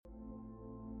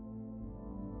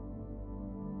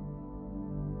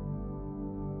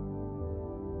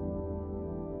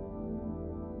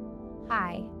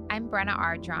Hi, I'm Brenna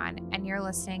Ardron, and you're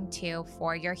listening to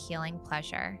For Your Healing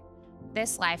Pleasure.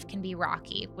 This life can be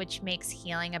rocky, which makes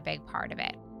healing a big part of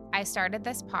it. I started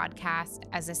this podcast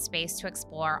as a space to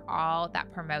explore all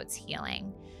that promotes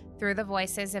healing. Through the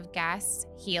voices of guests,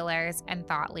 healers, and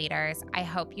thought leaders, I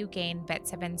hope you gain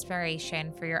bits of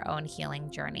inspiration for your own healing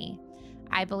journey.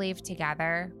 I believe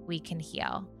together we can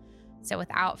heal. So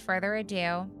without further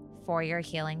ado, For Your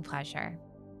Healing Pleasure.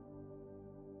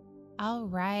 All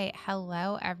right.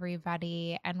 Hello,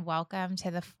 everybody, and welcome to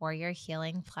the For Your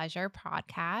Healing Pleasure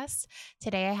podcast.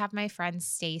 Today, I have my friend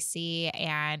Stacey,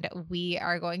 and we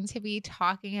are going to be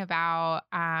talking about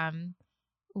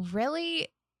really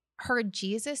her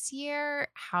Jesus year,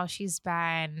 how she's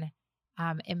been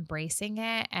embracing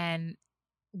it, and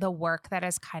the work that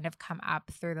has kind of come up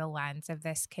through the lens of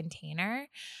this container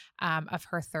of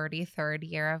her 33rd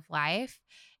year of life.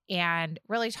 And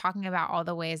really talking about all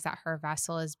the ways that her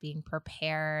vessel is being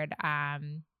prepared,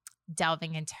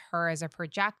 delving into her as a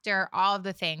projector, all of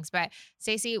the things. But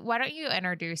Stacey, why don't you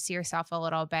introduce yourself a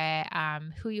little bit,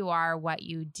 who you are, what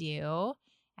you do,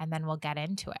 and then we'll get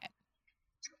into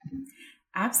it.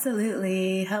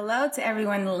 Absolutely. Hello to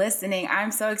everyone listening.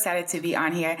 I'm so excited to be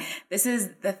on here. This is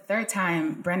the third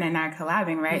time Brenda and I are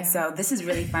collabing, right? Yeah. So this is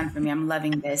really fun for me. I'm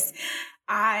loving this.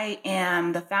 I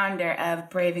am the founder of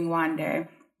Braving Wander.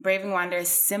 Braving Wander is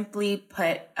simply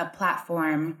put a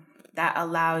platform that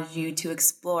allows you to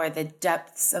explore the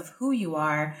depths of who you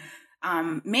are,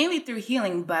 mainly through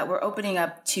healing, but we're opening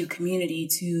up to community,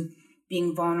 to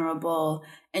being vulnerable,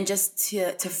 and just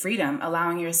to freedom,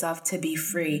 allowing yourself to be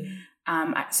free.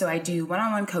 So I do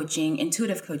one-on-one coaching,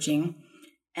 intuitive coaching,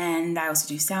 and I also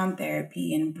do sound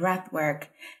therapy and breath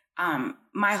work.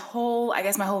 My whole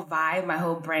vibe, my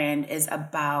whole brand is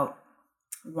about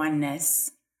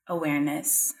oneness,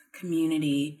 awareness,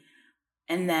 community,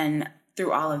 and then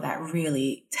through all of that,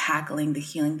 really tackling the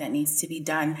healing that needs to be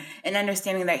done and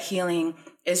understanding that healing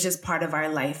is just part of our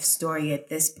life story at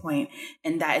this point,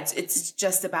 and that it's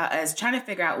just about us trying to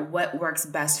figure out what works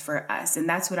best for us. And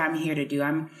that's what I'm here to do.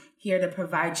 I'm here to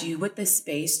provide you with the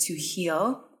space to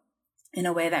heal in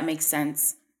a way that makes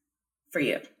sense for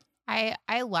you.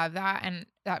 I love that. And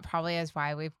that probably is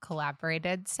why we've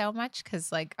collaborated so much,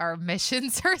 because like our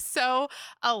missions are so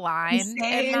aligned.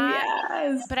 Same, in that.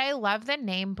 Yes. But I love the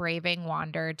name Braving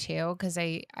Wander too, because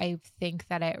I think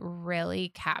that it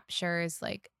really captures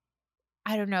like,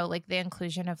 I don't know, like the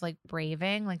inclusion of like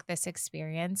braving, like this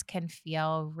experience can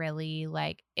feel really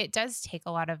like it does take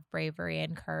a lot of bravery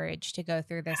and courage to go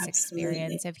through this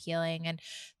experience of healing. And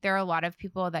there are a lot of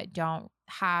people that don't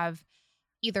have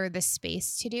either the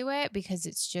space to do it because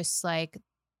it's just like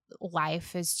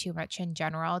life is too much in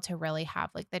general to really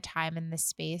have like the time and the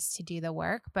space to do the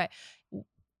work. But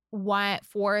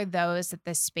for those that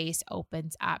the space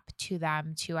opens up to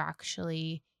them to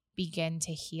actually begin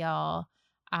to heal,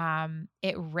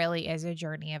 it really is a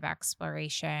journey of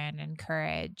exploration and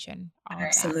courage and all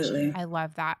Absolutely. That. I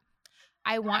love that.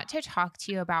 I want to talk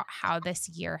to you about how this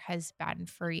year has been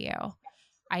for you.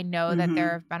 I know that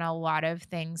there have been a lot of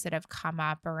things that have come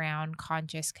up around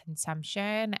conscious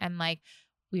consumption. And like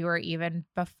we were even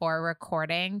before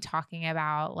recording talking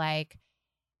about like,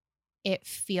 it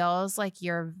feels like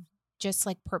you're just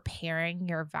like preparing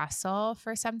your vessel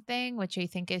for something, which I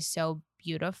think is so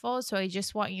beautiful. So I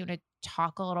just want you to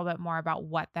talk a little bit more about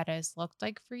what that has looked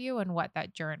like for you and what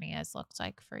that journey has looked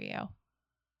like for you.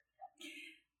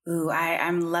 Ooh,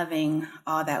 I'm loving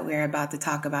all that we're about to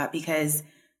talk about, because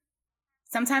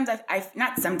sometimes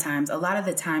a lot of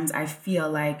the times I feel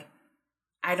like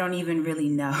I don't even really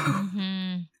know.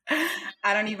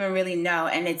 I don't even really know.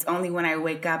 And it's only when I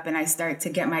wake up and I start to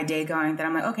get my day going that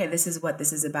I'm like, okay, this is what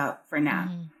this is about for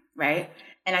now. Right.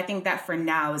 And I think that for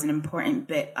now is an important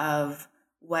bit of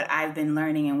what I've been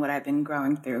learning and what I've been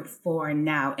growing through. For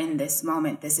now, in this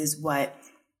moment, this is what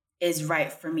is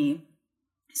right for me.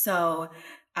 So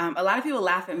a lot of people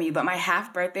laugh at me, but my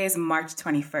half birthday is March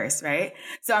 21st, right?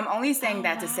 So I'm only saying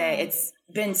that to say it's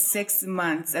been 6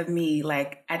 months of me,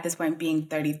 like at this point being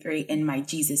 33 in my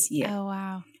Jesus year. Oh,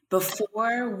 wow. Before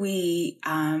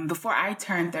I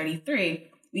turned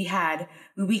 33,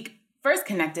 we first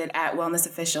connected at Wellness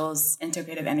Official's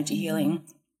Integrative Energy Healing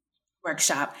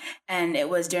workshop. And it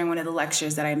was during one of the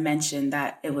lectures that I mentioned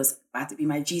that it was about to be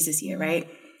my Jesus year, right?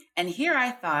 And here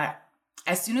I thought,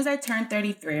 as soon as I turned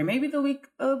 33, or maybe a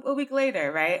week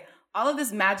later, right, all of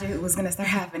this magic was going to start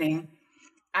happening.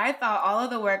 I thought all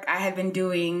of the work I had been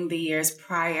doing the years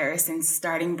prior, since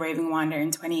starting Braving Wander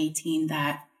in 2018,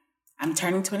 that I'm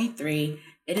turning 23.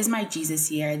 It is my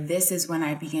Jesus year. This is when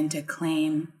I begin to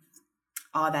claim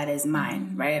all that is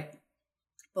mine, right?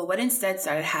 But what instead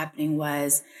started happening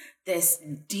was this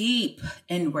deep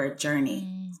inward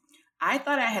journey. I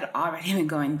thought I had already been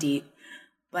going deep,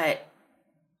 but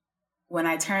when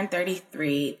I turned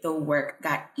 33, the work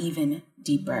got even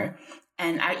deeper.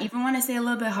 And I even want to say a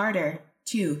little bit harder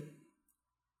too.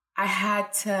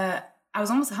 I was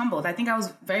almost humbled. I think I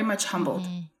was very much humbled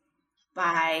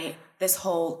by this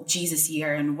whole Jesus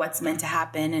year and what's meant to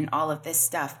happen and all of this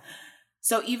stuff.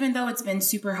 So even though it's been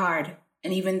super hard,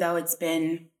 and even though it's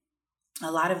been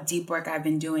a lot of deep work I've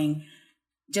been doing,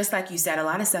 just like you said, a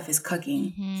lot of stuff is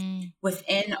cooking.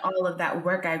 Within all of that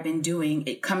work I've been doing,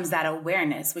 it comes that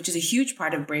awareness, which is a huge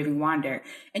part of Braving Wander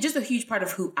and just a huge part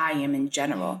of who I am in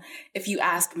general. If you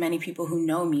ask many people who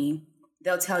know me,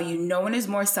 they'll tell you no one is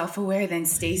more self-aware than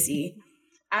Stacey.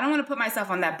 I don't want to put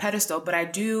myself on that pedestal, but I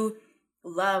do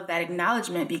love that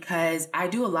acknowledgement because I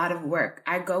do a lot of work.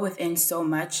 I go within so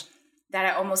much that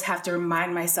I almost have to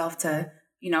remind myself to,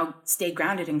 stay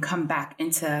grounded and come back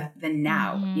into the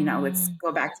now. Let's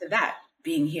go back to that,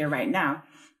 being here right now.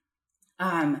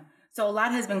 So a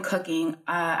lot has been cooking.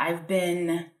 I've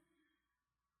been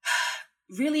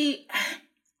really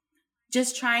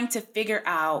just trying to figure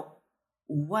out,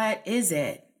 what is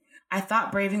it? I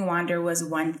thought Braving Wander was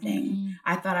one thing.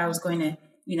 I thought I was going to,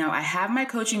 I have my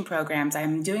coaching programs.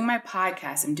 I'm doing my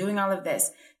podcast. I'm doing all of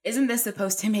this. Isn't this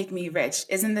supposed to make me rich?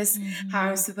 Isn't this how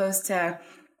I'm supposed to,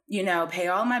 pay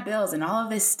all my bills and all of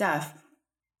this stuff?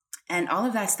 And all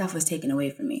of that stuff was taken away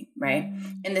from me, right?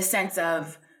 In the sense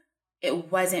of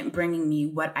it wasn't bringing me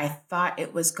what I thought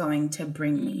it was going to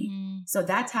bring me. So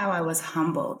that's how I was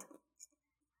humbled.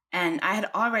 And I had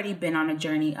already been on a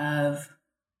journey of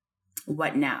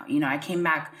what now? I came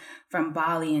back from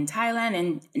Bali in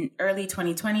Thailand in early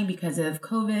 2020 because of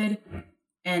COVID.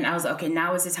 And I was okay,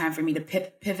 now is the time for me to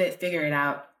pivot, figure it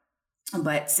out.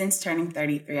 But since turning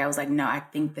 33, I was like, no, I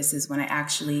think this is when I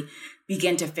actually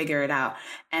begin to figure it out.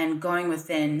 And going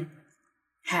within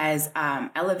has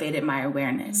elevated my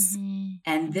awareness.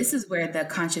 And this is where the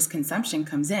conscious consumption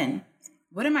comes in.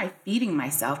 What am I feeding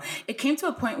myself? It came to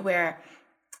a point where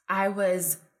I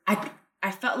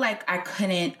felt like I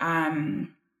couldn't,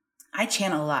 I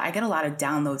channel a lot. I get a lot of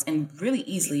downloads and really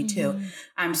easily too.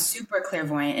 I'm super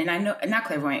clairvoyant and I know, not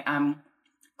clairvoyant,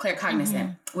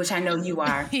 claircognizant, which I know you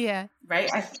are. Yeah. Right?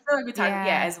 I feel like we're talking,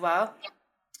 as well.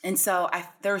 And so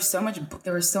there were so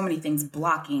many things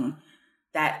blocking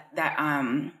that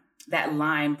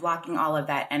line, blocking all of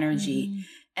that energy.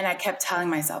 And I kept telling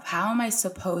myself, how am I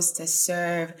supposed to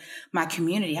serve my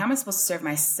community? How am I supposed to serve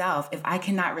myself if I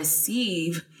cannot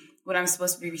receive what I'm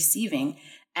supposed to be receiving?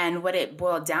 And what it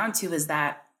boiled down to is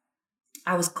that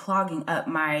I was clogging up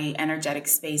my energetic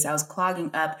space. I was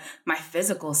clogging up my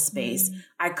physical space.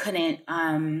 I couldn't,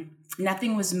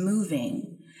 nothing was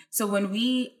moving. So when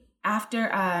after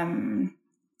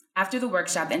the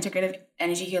workshop, the Integrative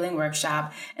Energy Healing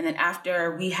Workshop, and then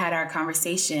after we had our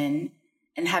conversation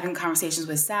and having conversations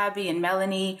with Babi and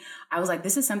Melanie, I was like,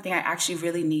 this is something I actually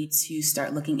really need to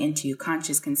start looking into,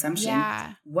 conscious consumption.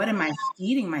 Yeah. What am I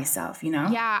feeding myself,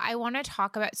 Yeah, I want to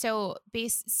talk about,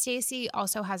 Stacey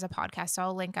also has a podcast, so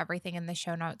I'll link everything in the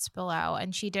show notes below.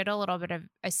 And she did a little bit of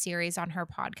a series on her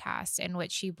podcast in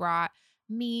which she brought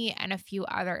me and a few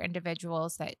other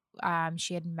individuals that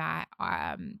she had met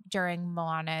during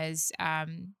Milana's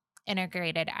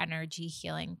integrated energy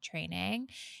healing training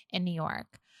in New York.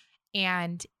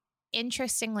 And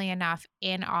interestingly enough,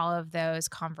 in all of those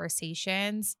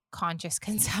conversations, conscious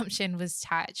consumption was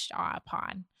touched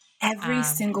upon. Every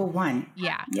single one.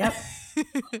 Yeah. Yep.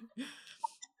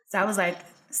 So I was like,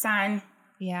 sign.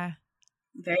 Yeah.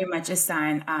 Very much a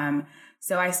sign.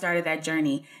 So I started that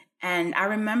journey. And I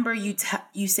remember you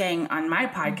saying on my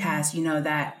podcast,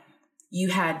 that you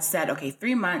had said, okay,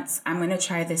 3 months, I'm going to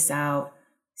try this out,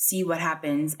 see what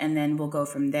happens, and then we'll go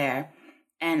from there.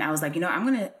 And I was like, I'm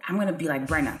going to be like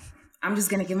Brenna. I'm just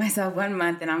going to give myself 1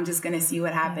 month and I'm just going to see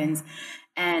what happens.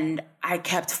 And I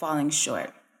kept falling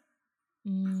short.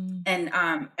 And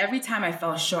every time I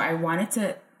fell short, I wanted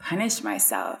to punish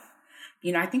myself.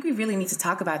 I think we really need to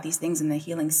talk about these things in the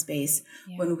healing space.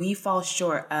 Yeah. When we fall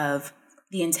short of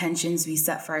the intentions we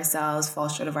set for ourselves, fall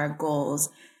short of our goals,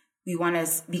 we want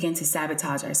to begin to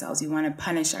sabotage ourselves. We want to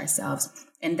punish ourselves.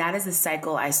 And that is the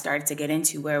cycle I started to get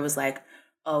into, where it was like,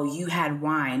 oh, you had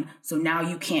wine, so now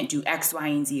you can't do X, Y,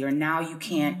 and Z, or now you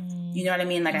can't, you know what I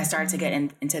mean? Like I started to get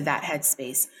into that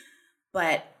headspace,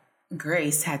 but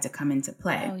grace had to come into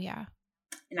play. Oh, yeah.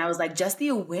 And I was like, just the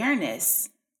awareness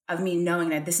of me knowing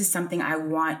that this is something I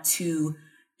want to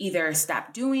either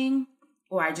stop doing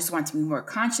or I just want to be more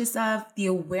conscious of, the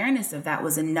awareness of that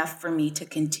was enough for me to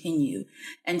continue.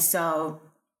 And so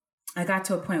I got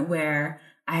to a point where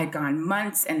I had gone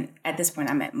months, and at this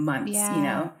point I'm at months,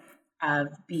 of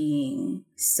being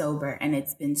sober. And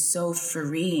it's been so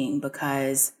freeing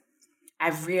because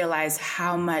I've realized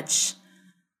how much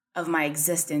of my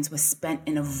existence was spent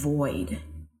in a void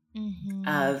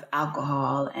of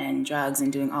alcohol and drugs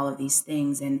and doing all of these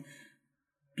things. And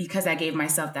because I gave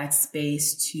myself that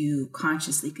space to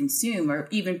consciously consume or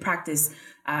even practice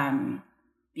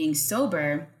being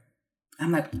sober,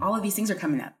 I'm like, all of these things are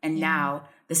coming up. And now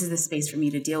this is the space for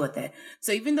me to deal with it.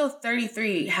 So even though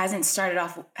 33 hasn't started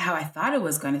off how I thought it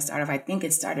was going to start off, I think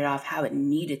it started off how it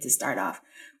needed to start off.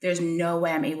 There's no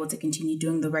way I'm able to continue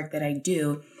doing the work that I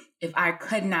do if I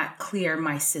could not clear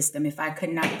my system, if I could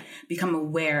not become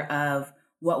aware of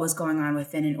what was going on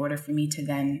within in order for me to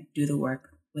then do the work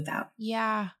without.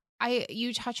 Yeah.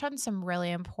 You touch on some really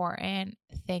important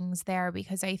things there,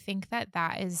 because I think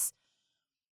that is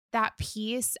that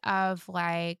piece of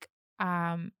like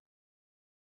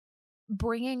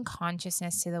bringing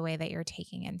consciousness to the way that you're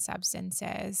taking in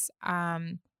substances.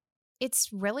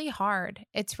 It's really hard.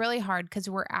 It's really hard because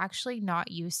we're actually not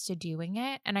used to doing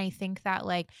it. And I think that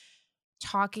like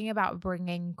talking about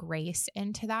bringing grace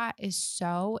into that is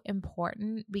so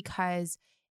important, because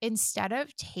instead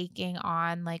of taking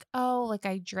on like, oh, like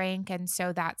I drank and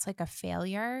so that's like a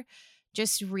failure,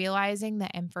 just realizing the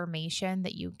information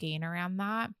that you gain around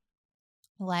that,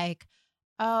 like,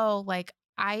 oh, like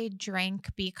I drank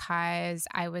because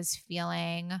I was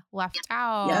feeling left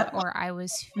out, Yep. or I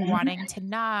was Mhm. wanting to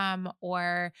numb,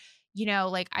 or,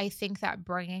 like I think that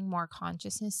bringing more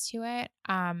consciousness to it.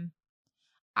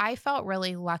 I felt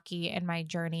really lucky in my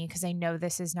journey, because I know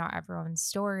this is not everyone's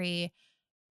story.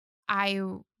 I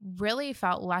really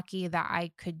felt lucky that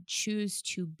I could choose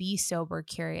to be sober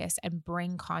curious and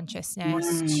bring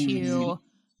consciousness Mm. to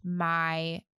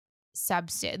my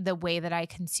the way that I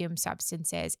consume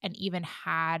substances, and even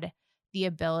had the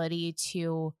ability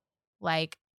to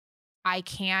like I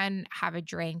can have a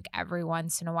drink every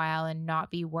once in a while and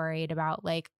not be worried about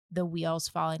like the wheels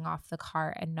falling off the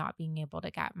cart and not being able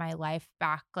to get my life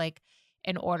back, like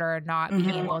in order, not being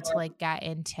Mhm. able to like get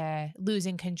into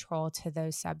losing control to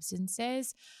those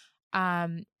substances.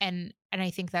 And I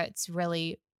think that's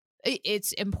really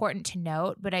it's important to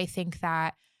note, but I think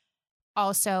that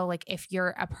also, like, if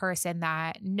you're a person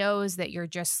that knows that you're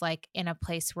just like in a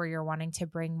place where you're wanting to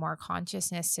bring more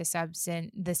consciousness to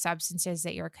the substances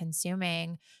that you're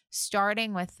consuming,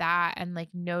 starting with that and like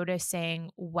noticing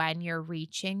when you're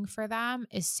reaching for them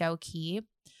is so key.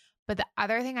 But the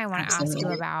other thing I want to ask you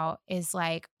Absolutely. about is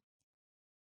like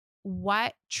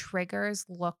what triggers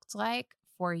looked like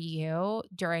for you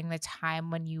during the time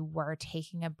when you were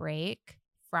taking a break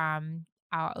from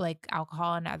like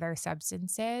alcohol and other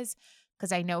substances.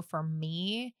 Because I know for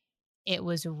me, it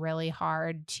was really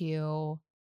hard to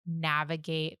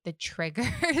navigate the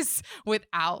triggers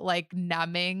without like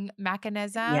numbing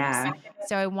mechanisms. Yeah.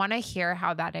 So I want to hear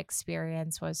how that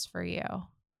experience was for you.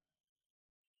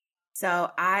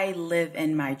 So I live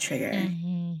in my trigger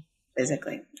Hmm.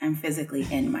 physically. I'm physically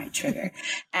in my trigger.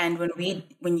 And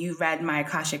when you read my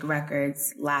Akashic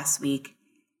records last week,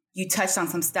 you touched on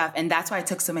some stuff. And that's why I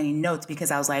took so many notes,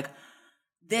 because I was like,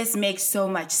 this makes so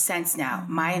much sense now.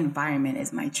 My Hmm. environment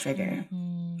is my trigger.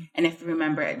 Hmm. And if you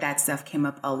remember, that stuff came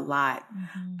up a lot.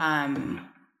 Hmm. Um,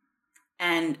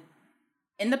 and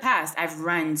in the past, I've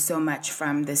run so much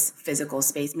from this physical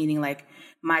space, meaning like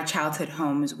my childhood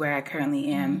home is where I currently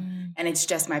am. Hmm. And it's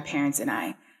just my parents and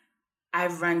I.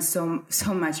 I've run so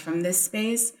much from this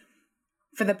space.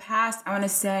 For the past, I want to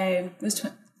say, it was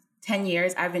 10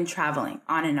 years, I've been traveling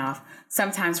on and off,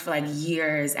 sometimes for like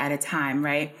years at a time,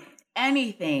 right?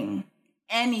 Anything,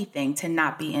 anything to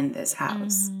not be in this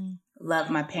house. Hmm. Love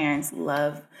my parents,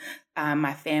 love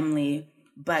my family,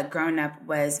 but growing up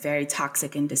was very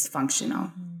toxic and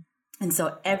dysfunctional. Hmm. And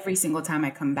so every single time I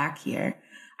come back here,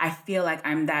 I feel like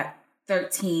I'm that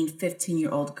 13,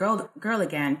 15-year-old girl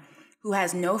again, who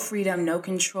has no freedom, no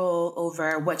control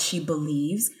over what she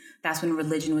believes. That's when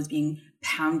religion was being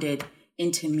pounded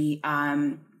into me.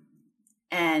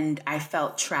 And I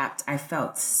felt trapped. I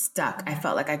felt stuck. I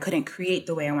felt like I couldn't create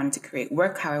the way I wanted to create,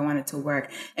 work how I wanted to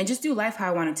work, and just do life how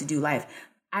I wanted to do life.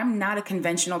 I'm not a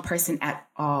conventional person at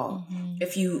all. Hmm.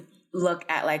 If you look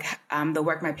at like the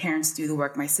work my parents do, the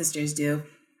work my sisters do,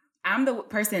 I'm the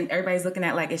person everybody's looking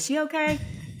at like, is she okay?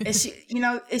 Is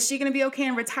she going to be okay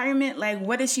in retirement? Like,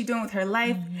 what is she doing with her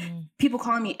life? Hmm. People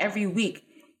calling me every week.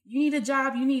 You need a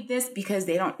job. You need this, because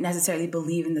they don't necessarily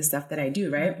believe in the stuff that I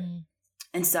do. Right. Hmm.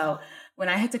 And so when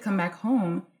I had to come back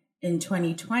home in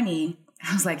 2020,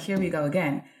 I was like, here we go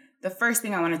again. The first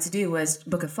thing I wanted to do was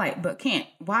book a flight, but can't.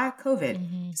 Why? COVID.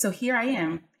 Hmm. So here I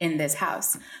am in this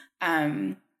house.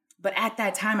 But at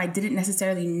that time, I didn't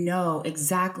necessarily know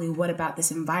exactly what about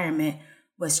this environment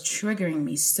was triggering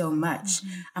me so much.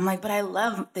 I'm like, but I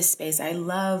love this space. I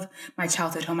love my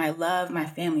childhood home. I love my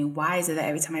family. Why is it that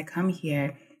every time I come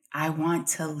here, I want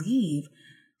to leave?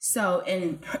 So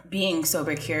in being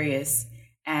sober curious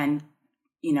and,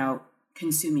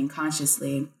 consuming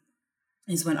consciously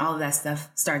is when all of that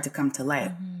stuff started to come to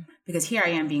light. Because here I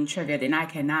am being triggered and I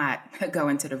cannot go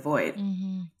into the void.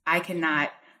 I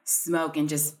cannot smoke and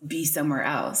just be somewhere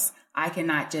else. I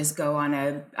cannot just go on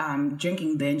a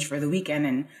drinking binge for the weekend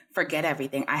and forget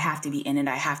everything. I have to be in it.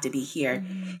 I have to be here.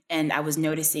 And I was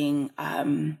noticing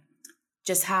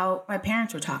just how my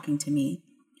parents were talking to me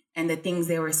and the things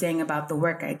they were saying about the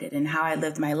work I did and how I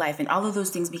lived my life. And all of those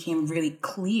things became really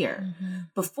clear.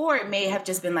 Before, it may have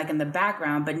just been like in the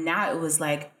background, but now it was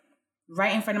like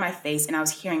right in front of my face. And I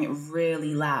was hearing it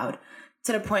really loud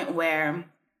to the point where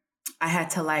I had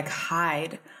to like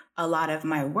hide a lot of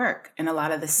my work and a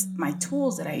lot of this, my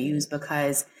tools that I use,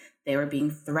 because they were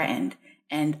being threatened.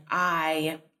 And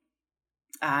I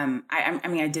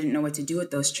didn't know what to do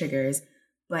with those triggers,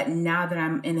 but now that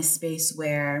I'm in a space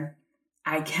where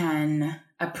I can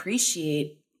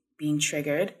appreciate being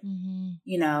triggered,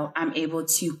 I'm able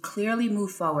to clearly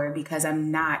move forward because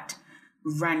I'm not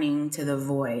running to the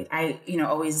void. I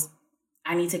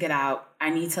need to get out. I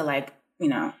need to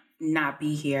not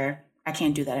be here. I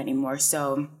can't do that anymore.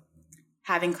 So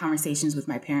having conversations with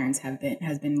my parents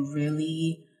has been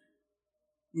really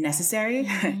necessary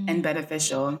and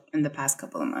beneficial in the past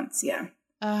couple of months. Yeah.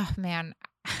 Oh man.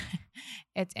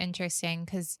 It's interesting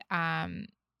because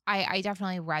I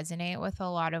definitely resonate with a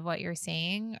lot of what you're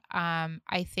saying.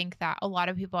 I think that a lot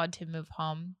of people had to move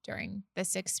home during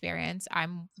this experience.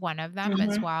 I'm one of them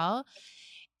as well.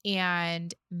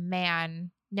 And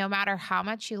man, no matter how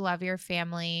much you love your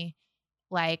family,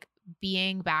 like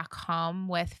being back home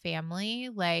with family,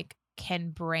 like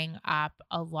can bring up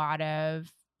a lot of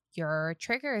your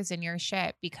triggers and your shit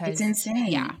It's because insane.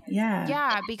 Yeah.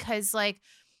 yeah, because like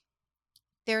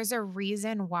there's a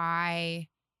reason why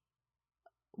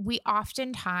we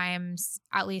oftentimes,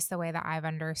 at least the way that I've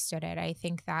understood it, I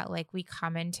think that like we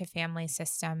come into family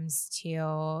systems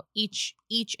to each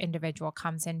individual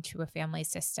comes into a family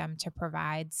system to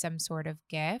provide some sort of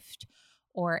gift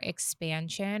or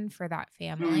expansion for that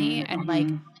family and like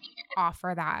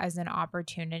offer that as an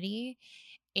opportunity.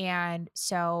 And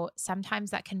so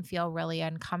sometimes that can feel really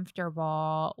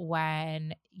uncomfortable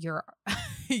when you're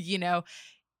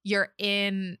you're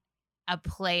in a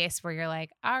place where you're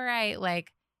like, all right,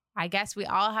 like I guess we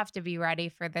all have to be ready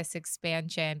for this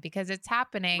expansion because it's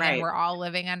happening and Right. we're all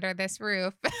living under this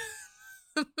roof.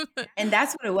 And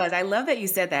that's what it was. I love that you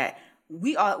said that.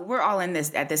 We're all in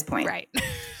this at this point. Right.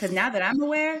 Because now that I'm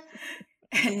aware,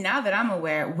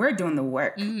 we're doing the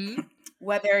work.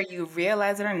 Whether you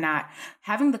realize it or not,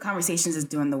 having the conversations is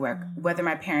doing the work. Whether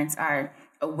my parents are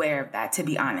aware of that, to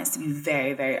be honest, to be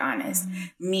very, very honest.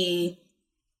 Me,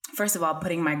 first of all,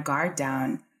 putting my guard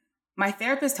down. My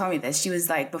therapist told me this. She was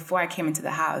like, before I came into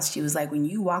the house, she was like, when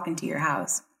you walk into your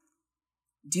house,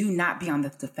 do not be on the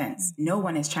defense. No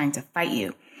one is trying to fight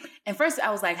you. And first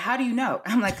I was like, how do you know?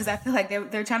 I'm like, because I feel like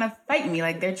they're trying to fight me.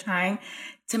 Like they're trying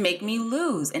to make me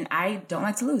lose. And I don't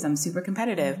like to lose. I'm super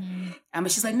competitive. But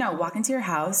she's like, no, walk into your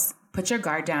house, put your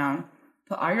guard down,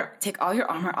 take all your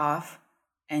armor off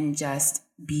and just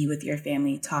be with your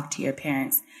family, talk to your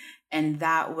parents. And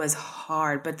that was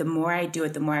hard. But the more I do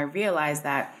it, the more I realize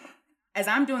that as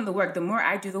I'm doing the work, the more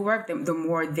I do the work, the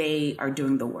more they are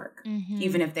doing the work,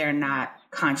 even if they're not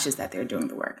conscious that they're doing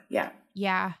the work. Yeah.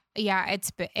 Yeah. Yeah.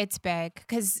 It's big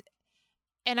because,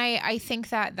 and I think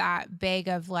that big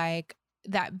of like,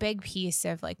 that big piece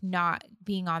of like not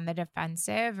being on the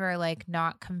defensive or like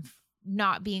not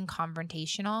being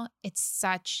confrontational. It's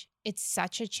such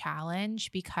a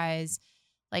challenge because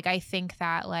like, I think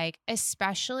that like,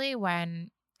 especially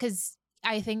because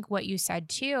I think what you said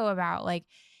too about like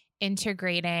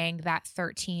integrating that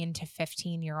 13 to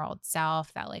 15-year-old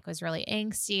self that like was really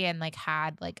angsty and like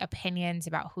had like opinions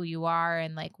about who you are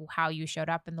and like how you showed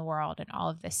up in the world and all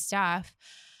of this stuff.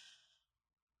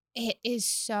 It is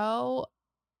so,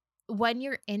 when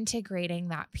you're integrating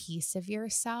that piece of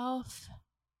yourself,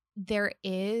 there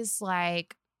is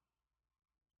like,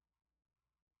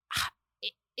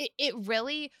 it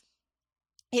really,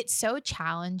 it's so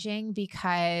challenging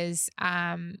because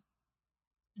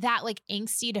that like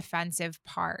angsty defensive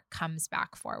part comes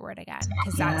back forward again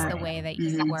because that's the way that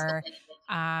you were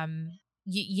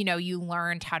you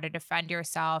learned how to defend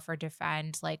yourself or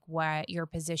defend like what your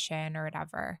position or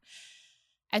whatever.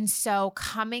 And so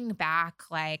coming back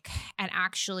like and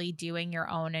actually doing your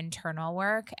own internal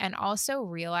work and also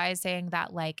realizing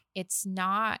that like it's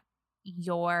not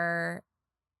your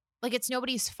like, it's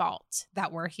nobody's fault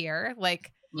that we're here.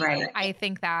 Like, Right. I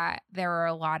think that there were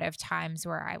a lot of times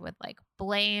where I would like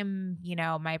blame,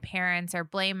 my parents or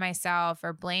blame myself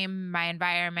or blame my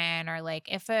environment or like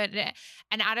and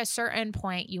at a certain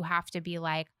point, you have to be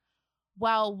like,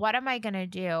 well, what am I going to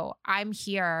do? I'm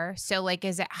here. So, like,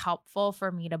 is it helpful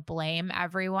for me to blame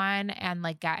everyone and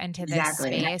like get into this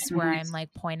Exactly. space where I'm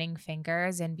like pointing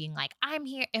fingers and being like, I'm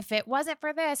here. If it wasn't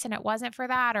for this and it wasn't for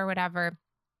that or whatever,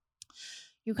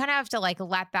 you kind of have to like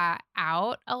let that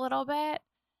out a little bit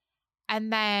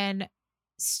and then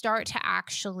start to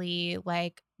actually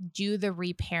like do the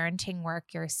reparenting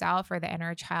work yourself or the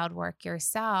inner child work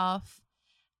yourself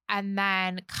and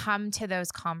then come to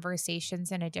those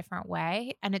conversations in a different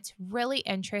way. And it's really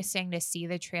interesting to see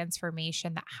the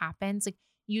transformation that happens. Like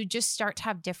you just start to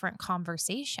have different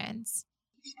conversations.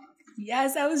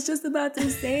 Yes, I was just about to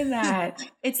say that.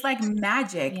 It's like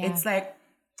magic. Yeah. It's like,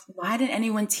 why didn't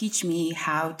anyone teach me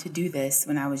how to do this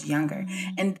when I was younger?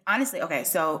 And honestly, okay,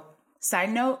 so side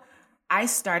note, I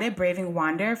started Braving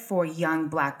Wander for young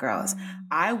Black girls.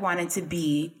 I wanted to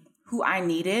be who I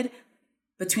needed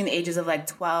between the ages of like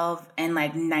 12 and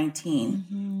like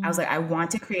 19. I was like, I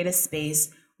want to create a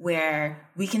space where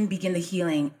we can begin the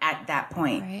healing at that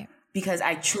point. Right. Because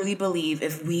I truly believe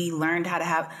if we learn how to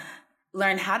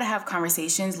have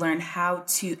conversations, learn how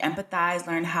to empathize,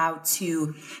 learn how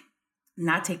to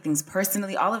not take things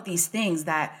personally, all of these things,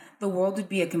 that the world would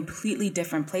be a completely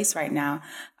different place right now.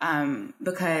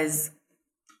 Because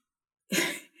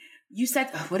you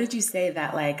said, what did you say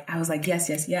that like, I was like,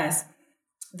 yes.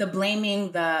 The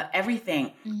blaming, the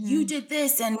everything. You did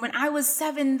this. And when I was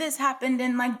 7, this happened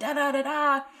and like,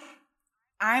 da.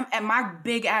 I'm at my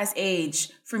big ass age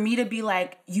for me to be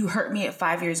like, you hurt me at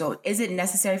 5 years old. Is it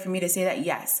necessary for me to say that?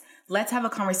 Yes. Let's have a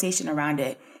conversation around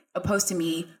it, opposed to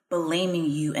me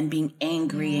blaming you and being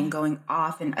angry and going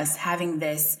off and us having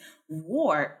this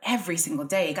war every single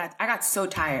day. I got so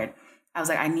tired. I was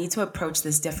like, I need to approach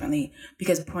this differently,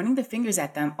 because pointing the fingers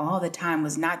at them all the time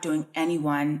was not doing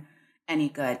anyone any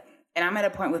good. And I'm at a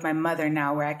point with my mother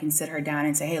now where I can sit her down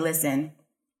and say, hey, listen,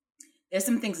 there's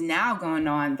some things now going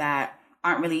on that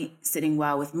aren't really sitting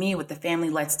well with me, with the family.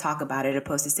 Let's talk about it,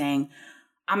 opposed to saying,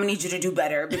 I'm gonna need you to do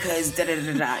better because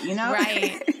you know?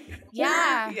 Right.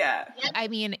 Yeah. Yeah. I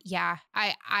mean, yeah,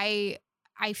 I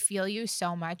feel you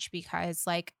so much, because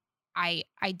like I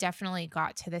definitely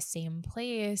got to the same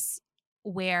place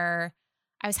where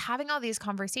I was having all these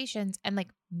conversations and like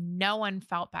no one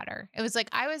felt better. It was like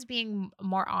I was being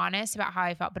more honest about how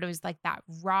I felt, but it was like that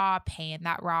raw pain,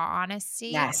 that raw honesty,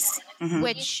 Yes.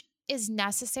 which is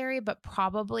necessary, but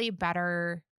probably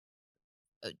better.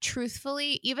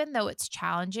 Truthfully, even though it's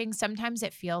challenging, sometimes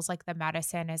it feels like the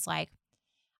medicine is like,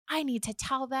 I need to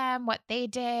tell them what they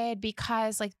did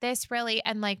because like this really,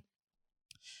 and like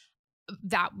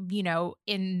that,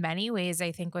 in many ways,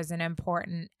 I think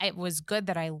it was good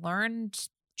that I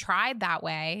tried that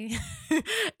way,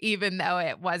 even though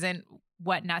it wasn't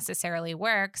what necessarily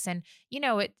works. And,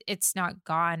 it's not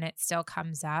gone. It still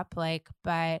comes up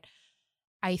but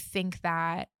I think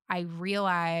that I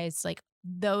realized like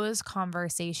those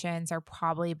conversations are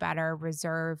probably better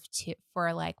reserved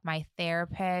for like my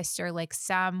therapist or like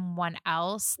someone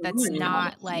else that's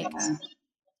not like,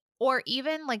 or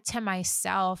even like to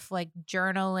myself, like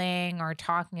journaling or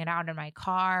talking it out in my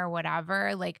car,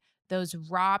 whatever, like those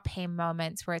raw pain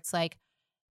moments where it's like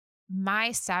my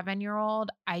 7-year-old,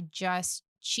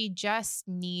 she just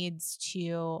needs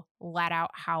to let out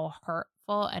how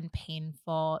hurtful and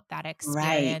painful that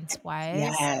experience was.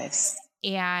 Yes.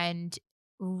 And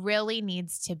really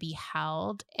needs to be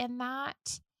held in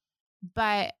that.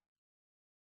 But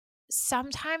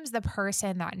sometimes the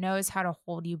person that knows how to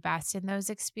hold you best in those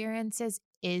experiences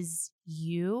is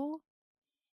you.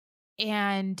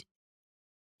 And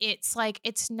it's like,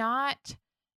 it's not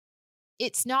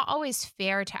always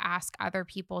fair to ask other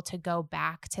people to go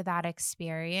back to that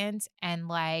experience and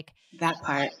like that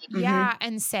part. Yeah.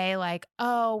 And say like,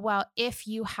 oh, well, if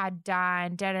you had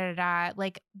done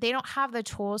like they don't have the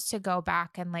tools to go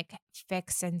back and like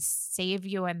fix and save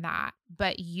you in that.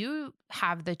 But you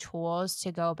have the tools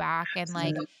to go back and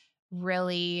like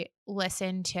really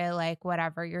listen to like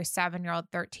whatever your 7-year-old,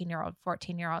 13-year-old,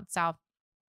 14-year-old self.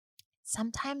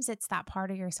 Sometimes it's that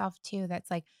part of yourself too that's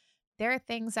like, there are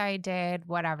things I did,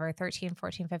 whatever, 13,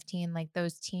 14, 15, like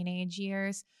those teenage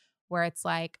years where it's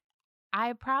like,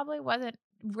 I probably wasn't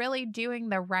really doing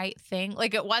the right thing.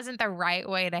 Like it wasn't the right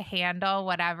way to handle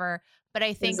whatever. But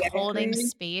I think holding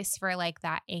space for like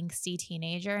that angsty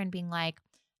teenager and being like,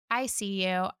 I see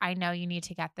you. I know you need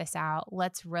to get this out.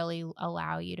 Let's really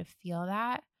allow you to feel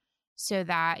that so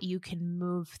that you can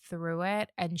move through it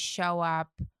and show up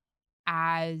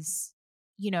as,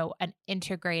 an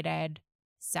integrated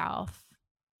self.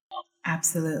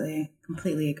 Absolutely.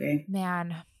 Completely agree.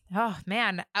 Man. Oh,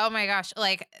 man. Oh my gosh.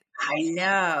 Like I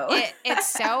know. it's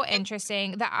so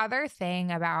interesting. The other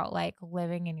thing about like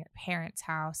living in your parents'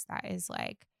 house that is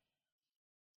like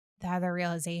the other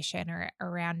realization or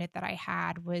around it that I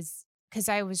had was because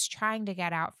I was trying to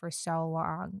get out for so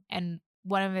long. And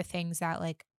one of the things that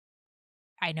like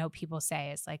I know people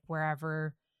say is like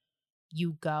wherever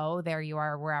you go, there you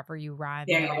are, wherever you run,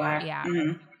 There there you you are. are. Yeah.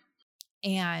 Mhm.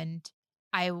 And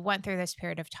I went through this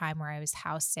period of time where I was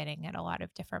house sitting at a lot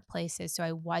of different places. So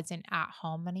I wasn't at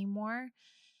home anymore.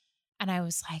 And I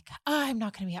was like, oh, I'm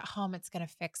not going to be at home. It's going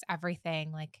to fix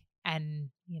everything. Like, and,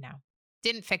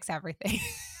 didn't fix everything.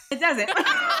 It doesn't.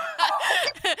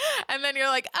 And then you're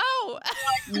like, oh,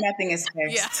 Nothing is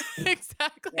yeah, fixed.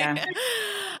 exactly. Yeah.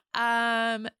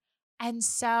 And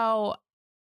so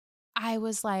I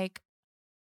was like,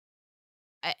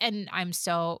 and I'm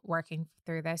still working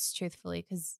through this truthfully,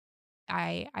 because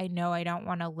I know I don't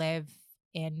want to live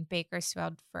in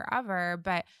Bakersfield forever,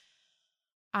 but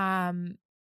um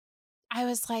I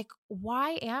was like,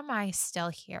 why am I still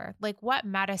here? Like, what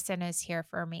medicine is here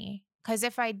for me? Because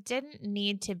if I didn't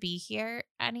need to be here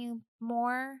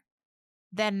anymore,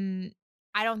 then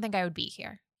I don't think I would be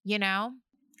here, you know?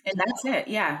 And that's it.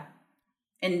 Yeah.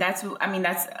 And that's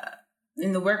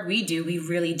in the work we do, we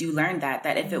really do learn that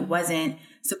if it Mhm. wasn't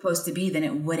supposed to be, then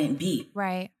it wouldn't be.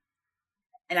 Right.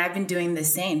 And I've been doing the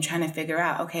same, trying to figure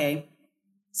out, okay,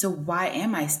 so why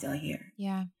am I still here?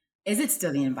 Yeah. Is it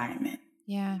still the environment?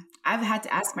 Yeah. I've had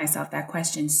to ask myself that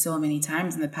question so many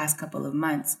times in the past couple of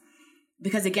months.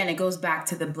 Because again, it goes back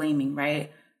to the blaming,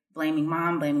 right? Blaming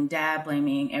mom, blaming dad,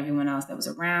 blaming everyone else that was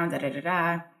around, da da da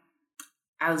da.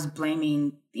 I was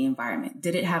blaming the environment.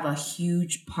 Did it have a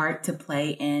huge part to play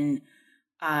in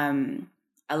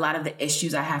a lot of the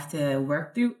issues I have to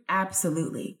work through?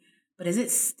 Absolutely. But is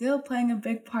it still playing a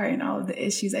big part in all of the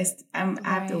issues I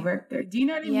have to Right. work through? Do you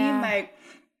know what I Yeah. mean? Like,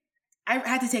 I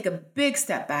had to take a big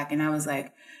step back, and I was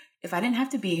like, if I didn't have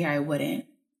to be here, I wouldn't.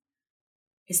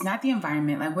 It's not the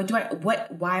environment. Like,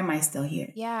 why am I still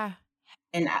here? Yeah.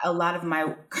 And a lot of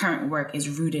my current work is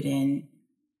rooted in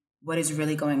what is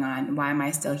really going on. Why am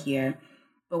I still here?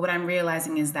 But what I'm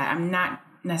realizing is that I'm not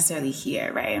necessarily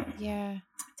here, right? Yeah.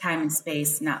 Time and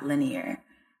space, not linear.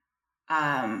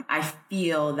 I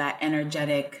feel that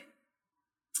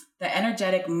the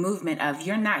energetic movement of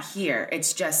you're not here.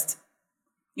 It's just,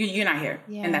 you're not here.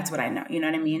 Yeah. And that's what I know. You know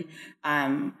what I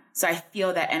mean? So I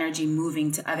feel that energy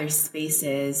moving to other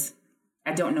spaces.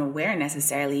 I don't know where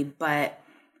necessarily, but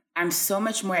I'm so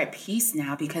much more at peace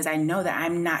now because I know that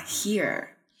I'm not here.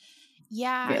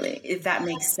 Yeah. Really, if that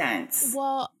makes sense.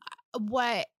 Well,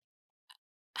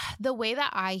 the way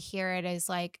that I hear it is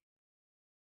like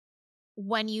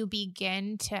when you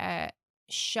begin to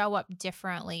show up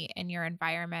differently in your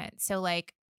environment. So,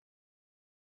 like,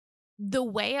 the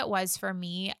way it was for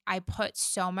me, I put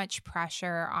so much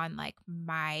pressure on like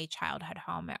my childhood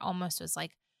home. It almost was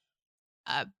like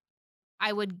a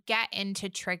I would get into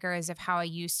triggers of how I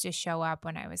used to show up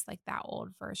when I was like that old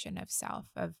version of self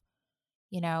of,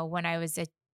 when I was a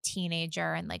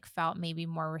teenager and like felt maybe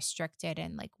more restricted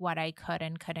in like what I could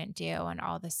and couldn't do and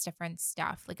all this different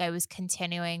stuff. Like I was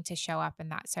continuing to show up in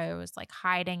that. So I was like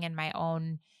hiding in my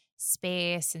own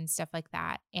space and stuff like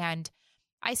that. And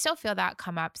I still feel that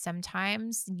come up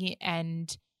sometimes.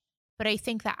 But I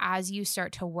think that as you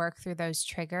start to work through those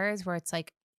triggers where it's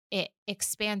like it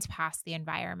expands past the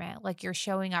environment, like you're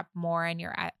showing up more in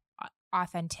your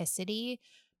authenticity,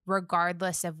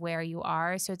 regardless of where you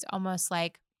are. So it's almost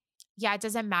like, yeah, it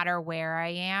doesn't matter where I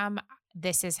am.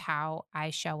 This is how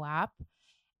I show up.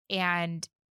 And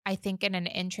I think in an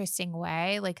interesting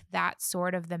way, like that's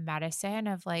sort of the medicine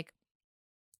of like,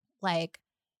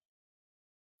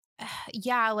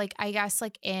 yeah, like I guess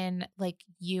like in like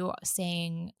you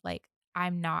saying like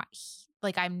I'm not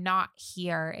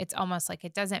here. It's almost like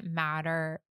it doesn't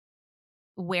matter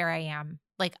where I am.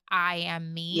 Like I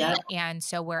am me, Yep, and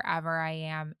so wherever I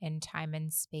am in time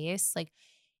and space, like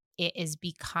it is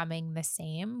becoming the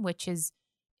same, which is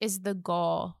the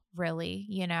goal, really,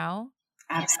 you know?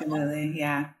 absolutely.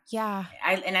 Yeah. Yeah.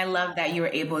 I love that you were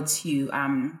able to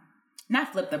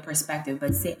not flip the perspective,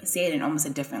 but say it in almost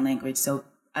a different language, so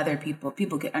other people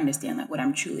could understand like what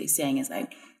I'm truly saying is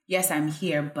like, yes, I'm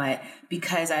here, but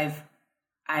because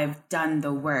I've done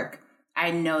the work,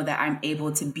 I know that I'm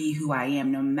able to be who I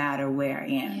am no matter where I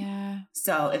am. Yeah.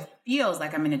 So it feels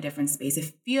like I'm in a different space.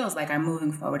 It feels like I'm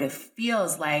moving forward. It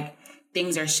feels like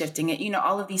things are shifting.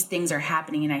 All of these things are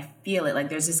happening and I feel it. Like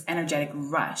there's this energetic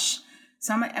rush.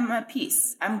 So I'm at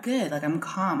peace. I'm good. Like I'm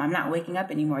calm. I'm not waking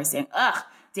up anymore saying, ugh,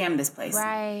 damn this place.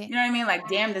 Right. You know what I mean? Like,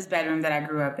 damn this bedroom that I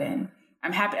grew up in.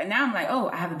 I'm happy. And now I'm like, oh,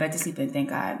 I have a bed to sleep in. Thank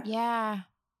God. Yeah.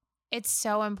 It's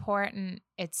so important.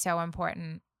 It's so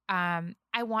important.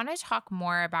 I want to talk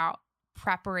more about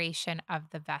preparation of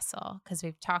the vessel, because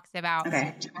we've talked about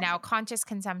now conscious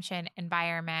consumption,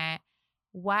 environment.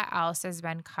 What else has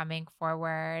been coming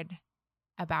forward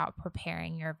about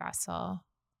preparing your vessel?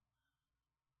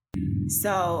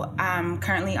 So I'm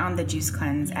currently on the juice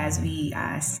cleanse, as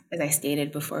I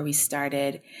stated before we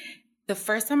started. The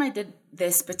first time I did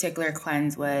this particular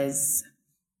cleanse was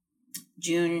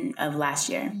June of last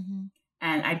year. Mm-hmm.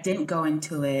 And I didn't go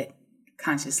into it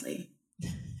consciously.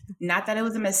 Not that it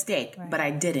was a mistake, right, but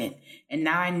I didn't. And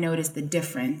now I notice the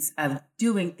difference of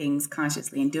doing things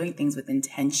consciously and doing things with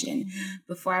intention. Mm-hmm.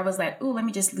 Before I was like, oh, let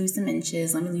me just lose some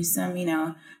inches. Let me lose some,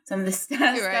 some of the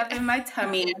stuff in my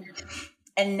tummy.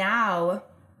 And now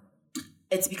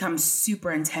it's become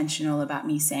super intentional about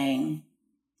me saying,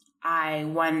 I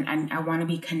want to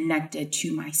be connected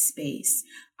to my space.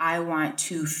 I want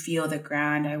to feel the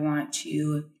ground. I want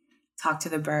to talk to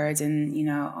the birds and,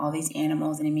 all these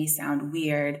animals. And it may sound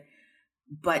weird,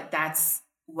 but that's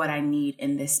what I need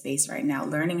in this space right now.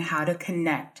 Learning how to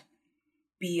connect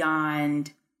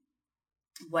beyond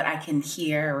what I can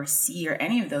hear or see or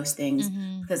any of those things.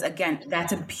 Mm-hmm. Because again,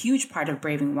 that's a huge part of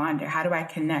Braving Wander. How do I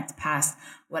connect past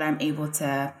what I'm able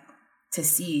to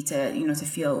see, to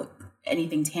feel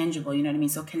anything tangible? You know what I mean?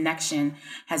 So connection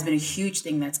has been a huge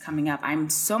thing that's coming up. I'm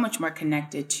so much more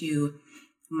connected to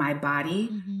my body.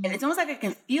 Mm-hmm. And it's almost like I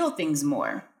can feel things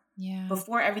more. Yeah.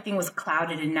 Before everything was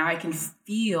clouded, and now I can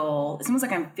feel, it's almost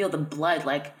like I can feel the blood,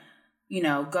 like,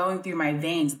 going through my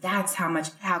veins. That's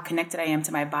how connected I am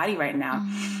to my body right now.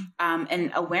 Mm-hmm.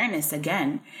 And awareness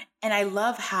again. And I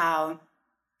love how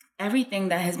everything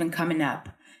that has been coming up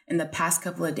in the past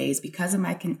couple of days, because of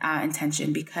my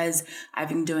intention, because I've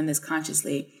been doing this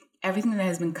consciously, everything that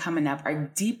has been coming up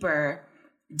are deeper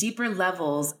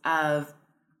levels of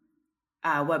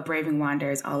what Braving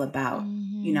Wander is all about.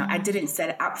 Mm-hmm. I didn't set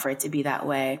it up for it to be that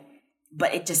way,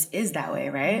 but it just is that way,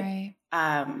 right?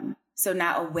 So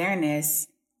now awareness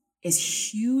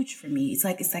is huge for me. It's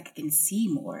like I can see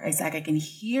more. It's like I can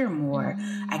hear more.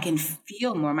 Mm-hmm. I can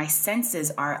feel more. My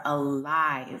senses are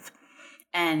alive.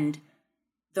 And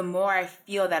the more I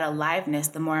feel that aliveness,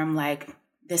 the more I'm like,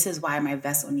 this is why my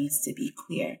vessel needs to be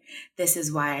clear. This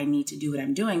is why I need to do what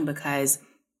I'm doing, because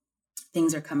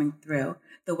things are coming through.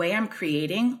 The way I'm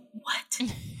creating, what?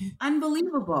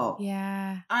 Unbelievable.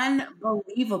 Yeah.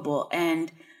 Unbelievable.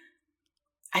 And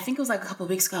I think it was like a couple of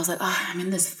weeks ago, I was like, oh, I'm in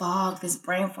this fog, this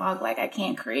brain fog. Like I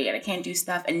can't create, I can't do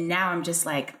stuff. And now I'm just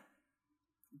like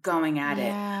going at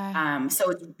it. So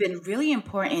it's been really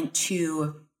important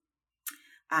to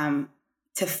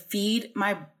feed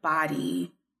my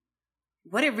body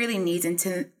what it really needs, and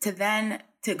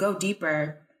to go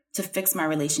deeper, to fix my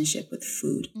relationship with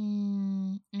food.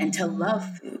 Mm-hmm. And to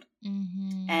love food.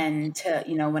 Mm-hmm. And to,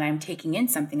 when I'm taking in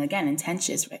something, again,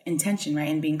 intention, right?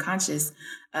 And being conscious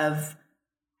of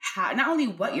how, not only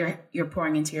what you're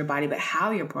pouring into your body, but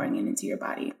how you're pouring it into your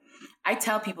body. I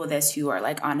tell people this who are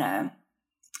like on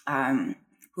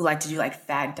who like to do like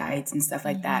fad diets and stuff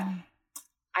like mm-hmm. that.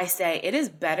 I say it is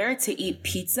better to eat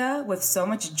pizza with so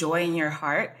much joy in your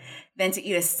heart than to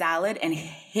eat a salad and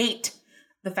hate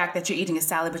the fact that you're eating a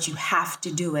salad, but you have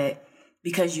to do it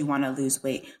because you want to lose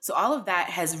weight. So all of that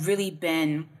has really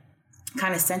been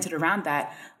kind of centered around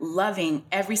that, loving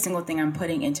every single thing I'm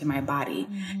putting into my body.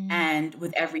 Mm-hmm. And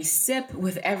with every sip,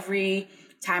 with every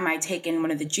time I take in one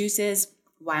of the juices,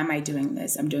 why am I doing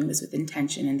this? I'm doing this with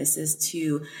intention. And this is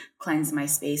to cleanse my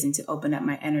space and to open up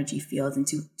my energy fields and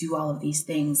to do all of these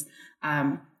things.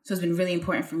 So it's been really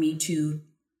important for me to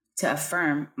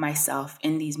affirm myself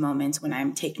in these moments when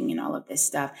I'm taking in all of this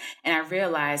stuff. And I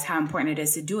realize how important it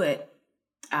is to do it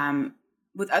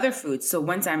with other foods. So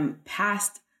once I'm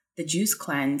past the juice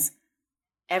cleanse,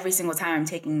 every single time I'm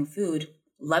taking food,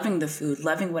 loving the food,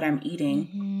 loving what I'm eating,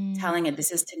 mm-hmm. telling it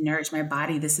this is to nourish my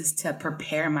body, this is to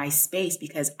prepare my space,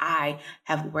 because I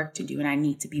have work to do and I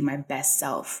need to be my best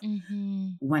self mm-hmm.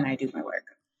 when I do my work.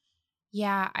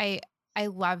 Yeah, I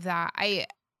love that.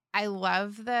 I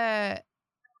love the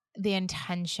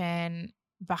intention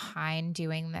behind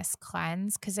doing this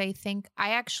cleanse, because I think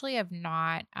I actually have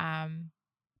not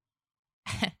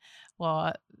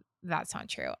well, that's not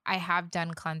true. I have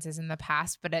done cleanses in the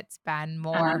past, but it's been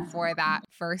more for that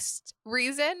first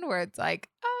reason where it's like,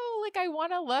 oh, like I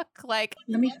want to look like,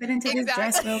 let me fit into this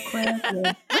dress real quick.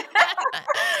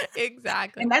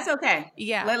 Exactly. And that's okay.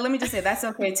 Yeah. Let me just say that's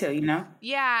okay too,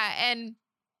 Yeah.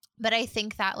 But I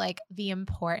think that like the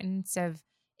importance of,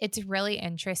 it's really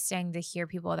interesting to hear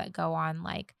people that go on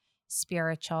like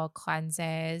spiritual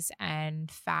cleanses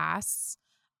and fasts,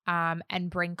 and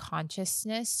bring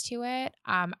consciousness to it.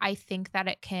 I think that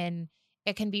it can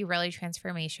be really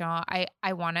transformational.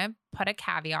 I want to put a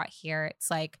caveat here. It's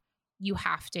like you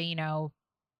have to,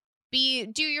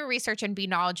 do your research and be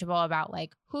knowledgeable about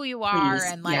like who you are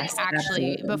Please. and like Yes,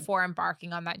 actually absolutely. before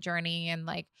embarking on that journey. And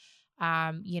like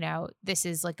this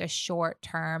is like a short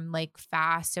term like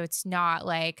fast, so it's not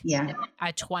like Yeah.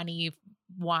 a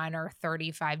 21 or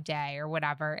 35 day or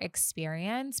whatever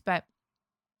experience. But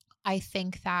I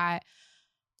think that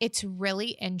it's really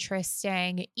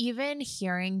interesting, even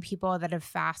hearing people that have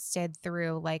fasted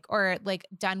through like, or like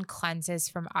done cleanses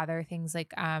from other things.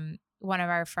 Like, one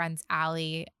of our friends,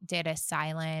 Allie, did a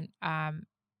silent,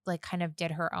 like kind of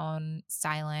did her own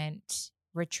silent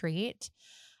retreat.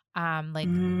 Like,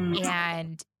 Mm.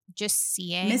 and just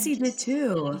seeing, Missy did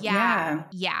too. yeah, Yeah.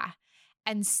 yeah.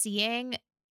 And seeing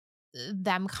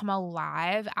them come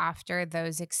alive after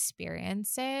those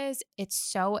experiences, it's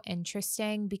so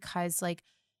interesting because like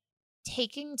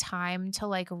taking time to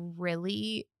like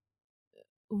really,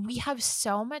 we have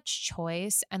so much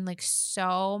choice and like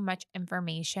so much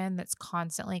information that's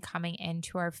constantly coming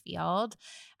into our field,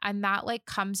 and that like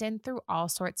comes in through all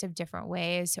sorts of different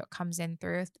ways. So it comes in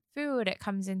through food, it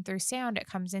comes in through sound, it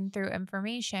comes in through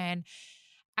information.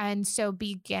 And so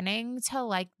beginning to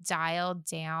like dial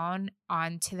down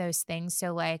onto those things,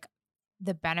 so like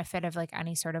the benefit of like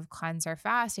any sort of cleanse or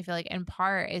fast, I feel like in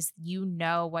part is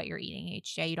what you're eating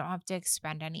each day. You don't have to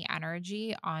expend any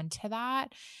energy onto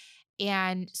that.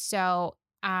 And so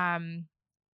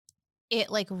it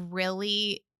like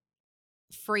really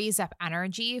frees up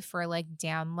energy for like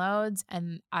downloads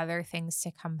and other things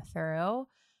to come through.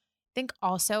 I think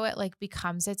also it like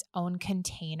becomes its own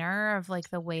container of like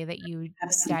the way that you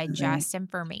Absolutely. digest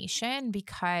information,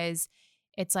 because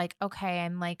it's like, okay,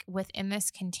 I'm like within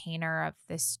this container of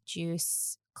this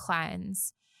juice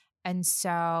cleanse. And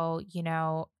so,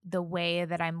 the way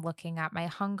that I'm looking at my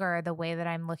hunger, the way that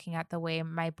I'm looking at the way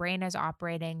my brain is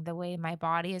operating, the way my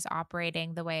body is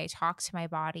operating, the way I talk to my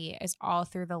body is all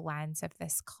through the lens of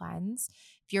this cleanse.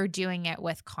 If you're doing it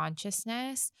with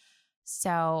consciousness.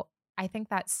 So I think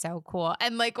that's so cool.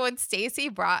 And like when Stacey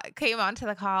came onto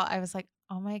the call, I was like,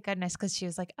 oh my goodness. Cause she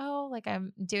was like, oh, like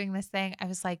I'm doing this thing. I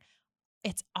was like,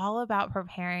 it's all about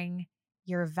preparing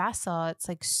your vessel. It's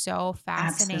like so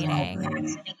fascinating.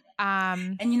 Absolutely.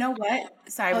 Um, And you know what?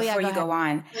 Sorry, oh yeah, before go you ahead. go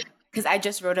on, because I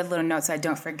just wrote a little note so I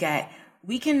don't forget.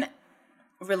 We can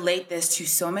relate this to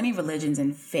so many religions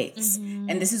and faiths. And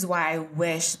Mm-hmm. this is why I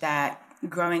wish that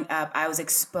growing up I was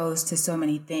exposed to so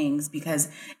many things, because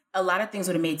a lot of things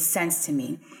would have made sense to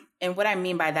me. And what I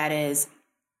mean by that is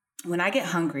when I get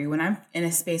hungry, when I'm in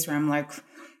a space where I'm like,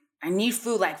 I need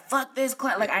food, like, fuck this,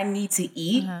 like, I need to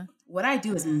eat, Uh-huh. what I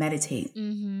do is meditate.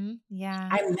 Mm-hmm. Yeah.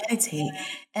 I meditate.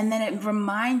 And then it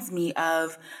reminds me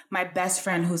of my best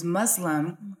friend who's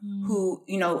Muslim, Mm-hmm.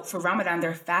 who, for Ramadan,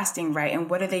 they're fasting, right? And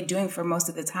what are they doing for most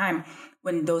of the time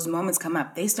when those moments come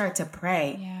up? They start to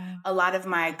pray. Yeah. A lot of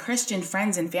my Christian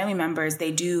friends and family members,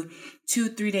 they do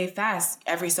 2-3 day fasts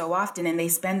every so often, and they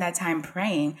spend that time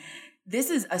praying.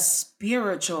 This is a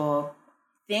spiritual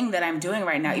thing that I'm doing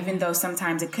right now, even though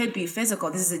sometimes it could be physical.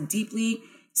 This is a deeply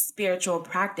spiritual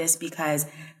practice, because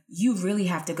you really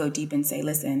have to go deep and say,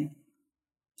 listen,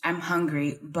 I'm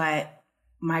hungry, but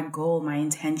my goal, my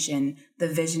intention, the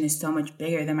vision is so much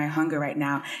bigger than my hunger right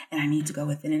now. And I need to go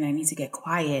within and I need to get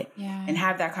quiet and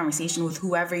have that conversation with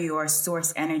whoever your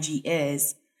source energy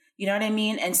is. You know what I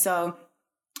mean? And so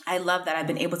I love that I've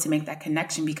been able to make that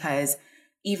connection, because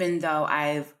even though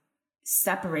I've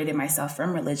separated myself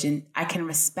from religion, I can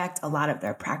respect a lot of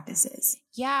their practices.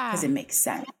 Yeah. Because it makes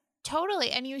sense. Totally.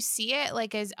 And you see it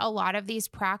like as a lot of these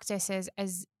practices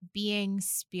as being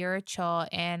spiritual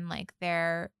in like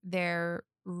their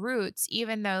roots,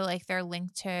 even though like they're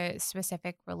linked to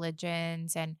specific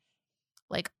religions, and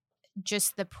like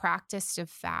just the practice of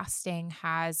fasting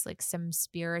has like some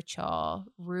spiritual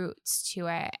roots to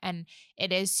it. And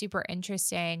it is super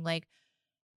interesting, like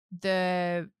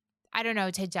I don't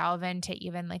know, to delve into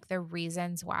even like the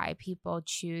reasons why people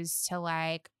choose to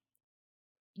like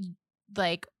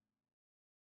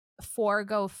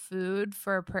forego food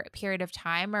for a period of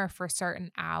time or for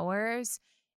certain hours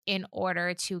in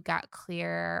order to get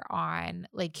clear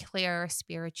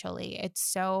spiritually. It's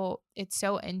so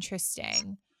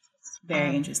interesting.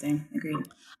 Very interesting. Agreed.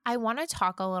 I want to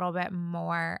talk a little bit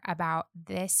more about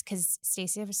this because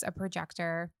Stacey is a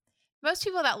projector. Most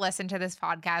people that listen to this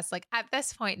podcast, like at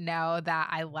this point, know that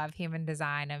I love human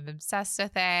design. I'm obsessed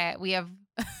with it. We have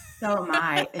So am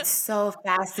I. It's so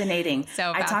fascinating.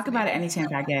 so I talk about it fascinating.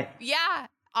 anytime I get. Yeah,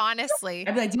 honestly.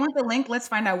 I'd be like, do you want the link? Let's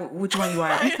find out which one you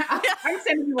are. I'm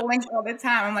sending people links all the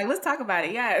time. I'm like, let's talk about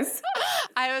it. Yes.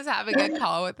 I was having a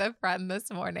call with a friend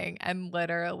this morning and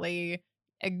literally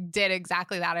did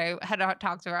exactly that. I had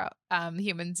talked about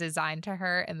human design to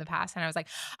her in the past, and I was like,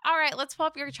 all right, let's pull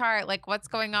up your chart. Like, what's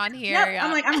going on here? Yep. Yeah.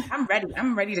 I'm like, I'm ready.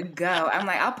 I'm ready to go. I'm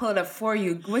like, I'll pull it up for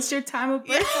you. What's your time of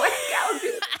birth?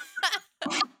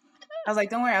 I was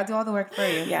like, don't worry, I'll do all the work for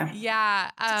you. Yeah.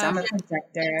 Yeah. So I'm a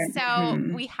projector.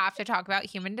 So we have to talk about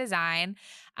human design.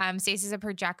 Stacey's a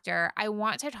projector. I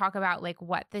want to talk about like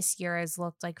what this year has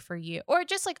looked like for you, or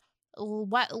just like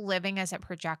what living as a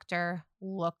projector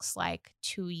looks like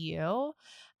to you.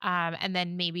 And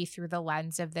then maybe through the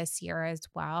lens of this year as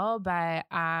well. But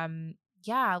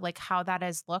yeah, like how that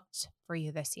has looked for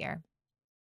you this year.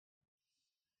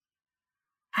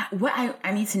 What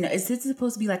I need to know, is this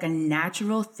supposed to be like a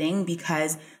natural thing?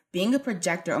 Because being a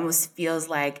projector almost feels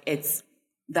like it's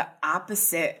the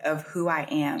opposite of who I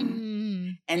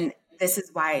am. And this is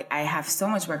why I have so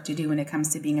much work to do when it comes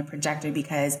to being a projector,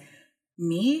 because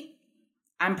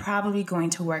I'm probably going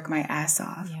to work my ass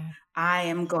off. Yeah. I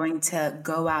am going to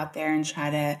go out there and try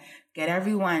to get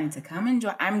everyone to come and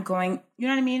join. I'm going, you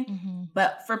know what I mean?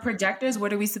 But for projectors,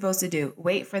 what are we supposed to do?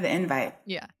 Wait for the invite.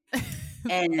 Yeah.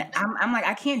 And I'm like,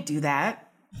 I can't do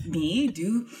that.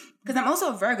 Because I'm also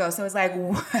a Virgo. So it's like,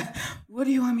 what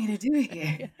do you want me to do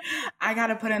here? I got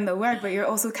to put in the work, but you're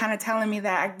also kind of telling me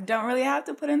that I don't really have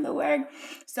to put in the work.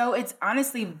 So it's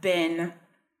honestly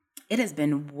it has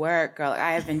been work, girl.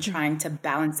 I have been trying to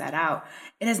balance that out.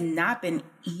 It has not been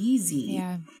easy.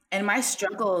 Yeah. And my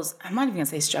struggles, I'm not even gonna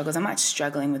say struggles. I'm not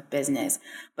struggling with business,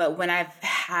 but when I've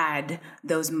had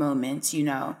those moments,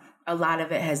 a lot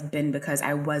of it has been because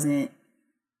I wasn't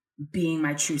being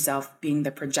my true self, being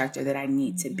the projector that I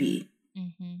need to be,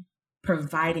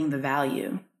 providing the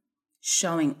value,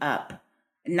 showing up,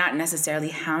 not necessarily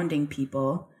hounding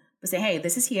people, but saying, hey,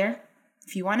 this is here.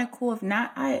 If you want it, cool. If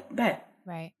not, I bet.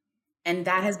 Right. And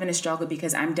that has been a struggle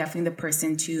because I'm definitely the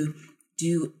person to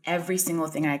do every single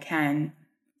thing I can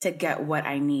to get what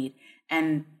I need.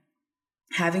 And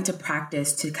having to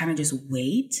practice to kind of just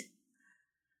wait.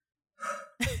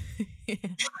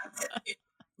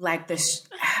 Like this,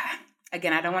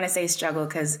 again, I don't want to say struggle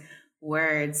because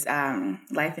words,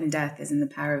 life and death is in the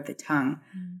power of the tongue,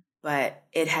 but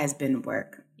it has been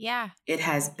work. Yeah. It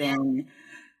has been,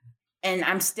 and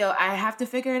I have to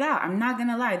figure it out. I'm not going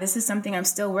to lie. This is something I'm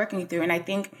still working through. And I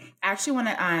think I actually want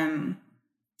to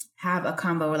have a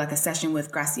combo or like a session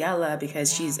with Graciela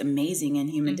because she's amazing in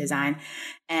human design.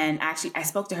 And actually I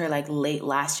spoke to her like late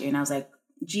last year and I was like,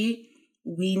 G,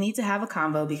 we need to have a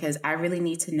convo because I really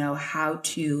need to know how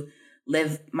to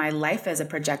live my life as a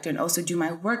projector and also do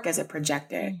my work as a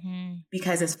projector.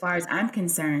 Because as far as I'm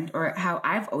concerned, or how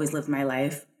I've always lived my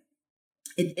life,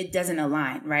 it doesn't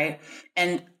align, right?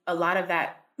 And a lot of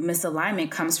that misalignment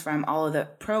comes from all of the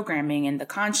programming and the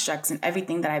constructs and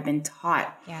everything that I've been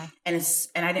taught. Yeah. And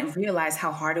I didn't realize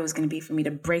how hard it was going to be for me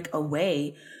to break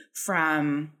away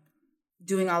from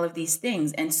doing all of these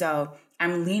things. And so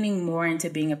I'm leaning more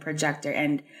into being a projector.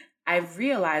 And I've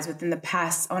realized within the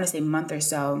past, I want to say month or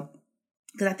so,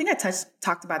 because I think I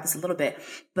talked about this a little bit,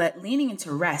 but leaning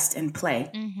into rest and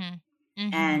play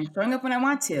and showing up when I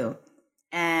want to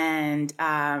and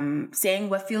saying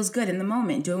what feels good in the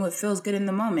moment, doing what feels good in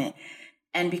the moment.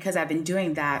 And because I've been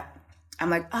doing that, I'm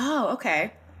like, oh,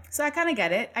 okay. So I kind of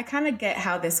get it. I kind of get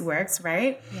how this works,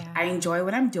 right? Yeah. I enjoy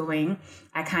what I'm doing.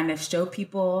 I kind of show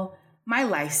people my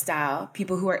lifestyle.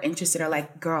 People who are interested are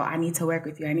like, girl, I need to work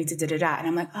with you. I need to da-da-da. And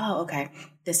I'm like, oh, okay,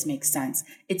 this makes sense.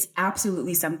 It's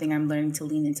absolutely something I'm learning to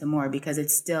lean into more because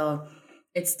it's still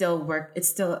work. It's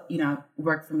still,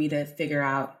 work for me to figure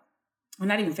out. Well,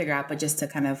 not even figure out, but just to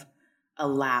kind of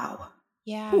allow.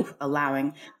 Yeah.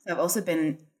 Allowing. So I've also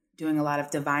been doing a lot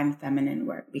of divine feminine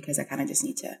work because I kind of just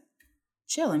need to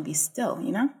chill and be still,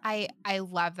 I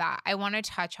love that. I want to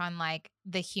touch on like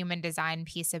the human design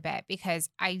piece a bit because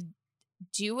I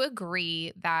do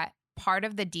agree that part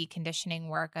of the deconditioning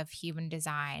work of human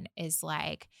design is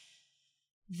like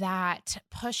that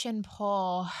push and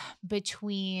pull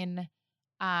between,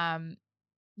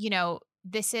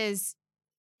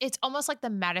 it's almost like the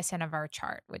medicine of our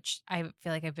chart, which I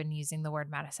feel like I've been using the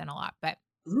word medicine a lot, but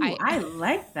ooh, I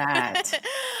like that.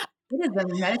 It is the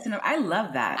medicine I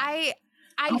love that. I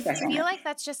feel like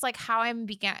that's just like how I'm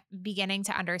beginning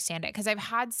to understand it because I've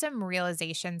had some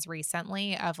realizations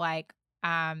recently of like,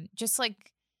 just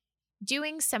like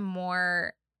doing some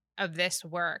more of this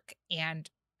work and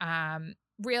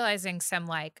realizing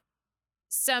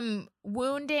some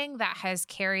wounding that has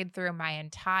carried through my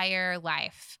entire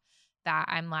life that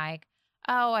I'm like,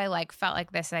 oh, I like felt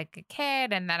like this like a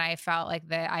kid, and then I felt like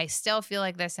that I still feel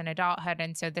like this in adulthood,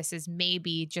 and so this is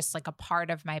maybe just like a part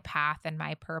of my path and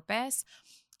my purpose.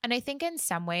 And I think in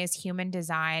some ways human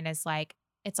design is like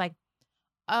it's like,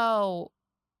 oh,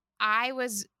 I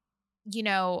was,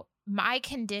 my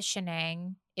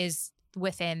conditioning is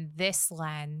within this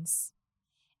lens,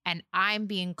 and I'm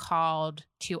being called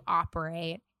to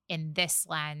operate in this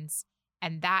lens.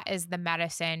 And that is the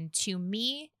medicine to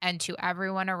me and to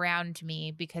everyone around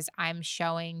me, because I'm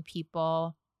showing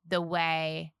people the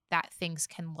way that things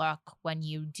can look when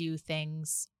you do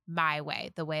things my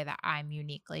way, the way that I'm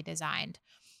uniquely designed.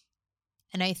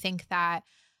 And I think that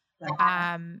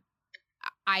um,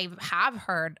 I have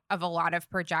heard of a lot of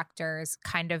projectors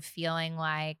kind of feeling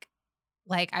like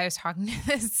I was talking to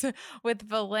this with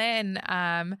Valin,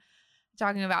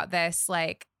 talking about this,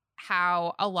 like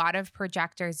how a lot of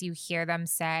projectors, you hear them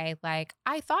say like,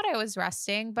 I thought I was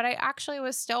resting, but I actually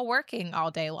was still working all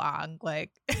day long.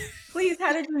 Like, Please,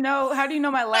 how did you know? How do you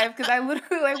know my life? Because I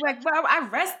literally like, well, I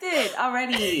rested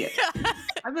already.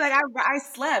 I'd be like, I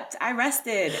slept. I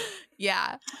rested.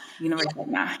 yeah. Universe like,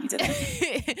 nah, you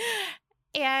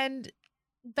didn't.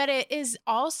 But it is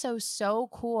also so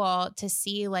cool to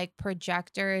see like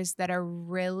projectors that are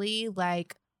really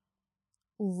like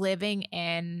living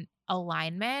in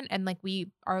alignment, and like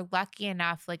we are lucky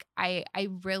enough, like I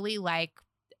really like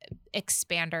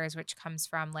expanders, which comes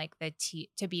from like the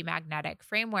to be magnetic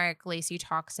framework. Lacey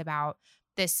talks about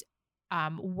this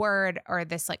word, or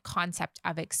this like concept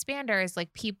of expanders,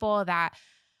 like people that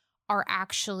are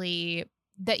actually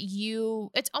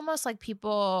it's almost like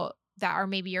people that are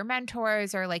maybe your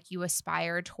mentors, or like you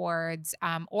aspire towards,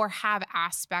 or have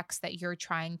aspects that you're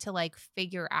trying to like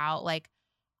figure out, like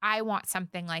I want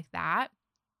something like that.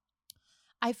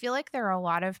 I feel like there are a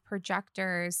lot of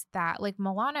projectors that, like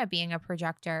Milana being a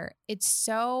projector, it's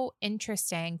so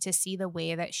interesting to see the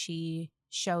way that she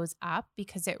shows up,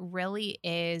 because it really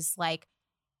is like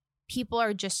people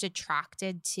are just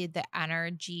attracted to the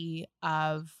energy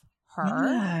of her.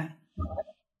 Yeah.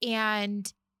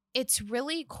 And it's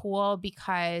really cool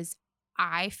because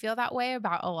I feel that way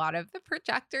about a lot of the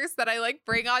projectors that I like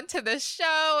bring onto the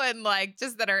show, and like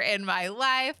just that are in my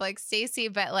life, like Stacey.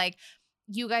 But like,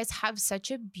 you guys have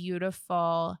such a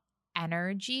beautiful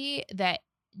energy that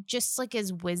just like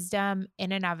is wisdom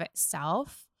in and of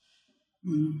itself.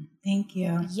 Thank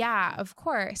you. Yeah, of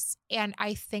course. And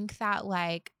I think that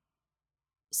like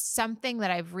something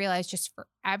that I've realized just for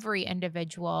every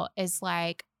individual is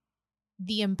like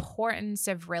the importance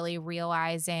of really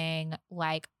realizing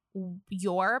like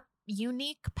your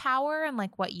unique power and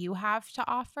like what you have to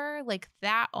offer. Like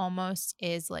that almost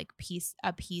is like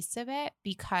a piece of it,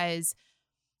 because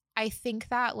I think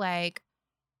that like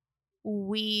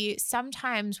we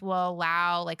sometimes will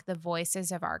allow like the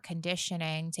voices of our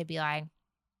conditioning to be like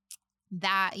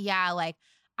that, yeah, like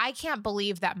I can't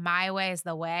believe that my way is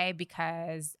the way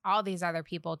because all these other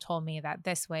people told me that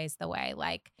this way is the way.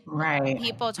 Like, right.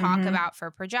 People talk about for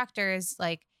projectors,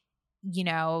 like,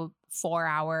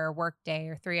 4-hour workday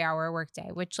or 3-hour workday,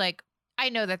 which like, I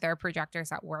know that there are projectors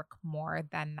that work more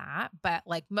than that, but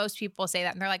like most people say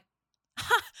that and they're like,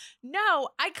 no,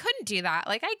 I couldn't do that.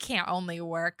 Like, I can't only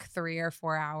work 3 or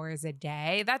 4 hours a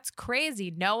day. That's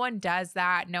crazy. No one does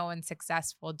that. No one's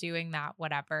successful doing that,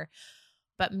 whatever.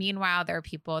 But meanwhile, there are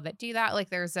people that do that. Like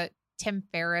there's Tim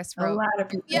Ferriss wrote. A lot of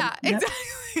people. Yeah, Yep.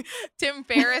 exactly. Tim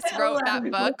Ferriss wrote that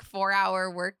book,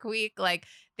 4-Hour Work Week. Like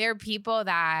there are people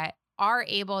that are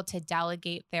able to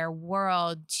delegate their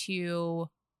world to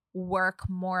work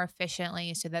more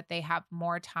efficiently so that they have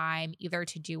more time either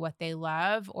to do what they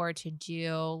love or to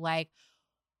do like,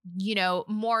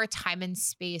 more time and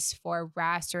space for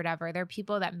rest or whatever. There are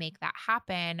people that make that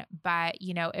happen. But,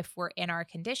 if we're in our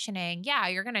conditioning, yeah,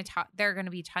 there are going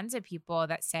to be tons of people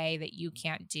that say that you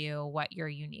can't do what you're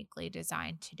uniquely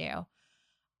designed to do.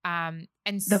 And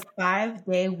the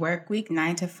 5-day work week,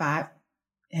 9 to 5,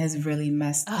 has really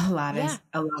messed a lot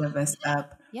of us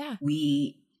up. Yeah.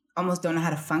 We almost don't know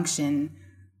how to function.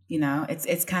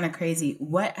 It's kind of crazy.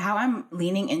 How I'm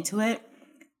leaning into it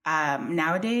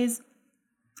nowadays.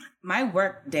 My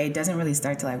work day doesn't really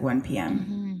start till like 1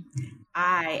 p.m. Mm-hmm.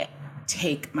 I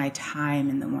take my time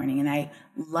in the morning and I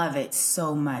love it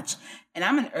so much. And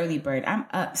I'm an early bird. I'm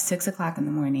up 6 o'clock in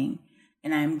the morning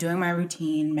and I'm doing my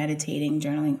routine, meditating,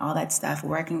 journaling, all that stuff,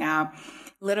 working out.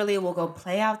 Literally, we'll go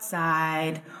play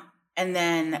outside. And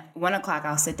then 1 o'clock,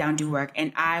 I'll sit down, do work,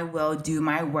 and I will do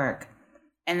my work.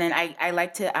 And then I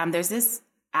like to, there's this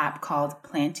app called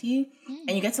Planty,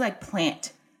 and you get to like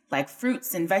plant like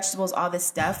fruits and vegetables, all this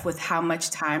stuff with how much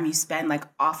time you spend like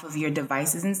off of your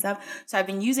devices and stuff. So I've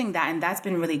been using that and that's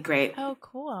been really great. Oh,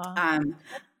 cool.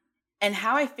 And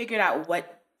how I figured out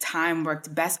what time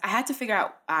worked best, I had to figure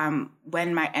out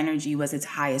when my energy was its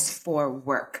highest for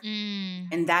work.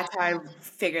 And that's how I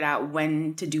figured out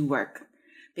when to do work,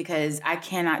 because I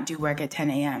cannot do work at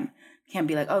 10 a.m. Can't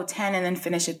be like, 10 and then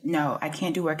finish it. No, I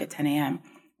can't do work at 10 a.m.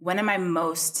 When am I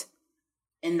most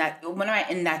in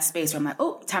that space where I'm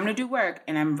like, time to do work,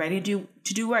 and I'm ready to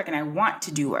do work, and I want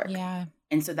to do work. Yeah.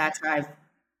 And so that's how I've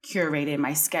curated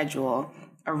my schedule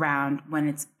around when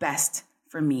it's best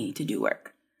for me to do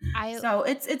work. So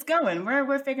it's going.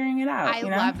 We're figuring it out. I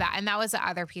love that. And that was the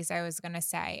other piece I was going to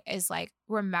say, is like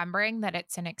remembering that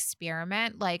it's an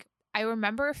experiment. Like, I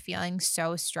remember feeling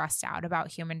so stressed out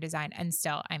about human design, and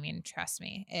still, I mean, trust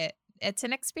me, it's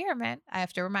an experiment. I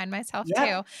have to remind myself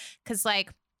too. 'Cause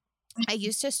like, I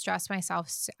used to stress myself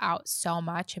out so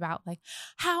much about like,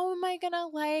 how am I going to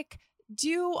like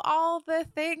do all the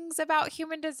things about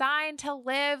human design to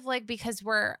live, like, because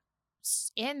we're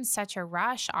in such a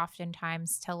rush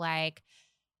oftentimes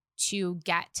to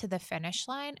get to the finish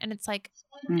line. And it's like,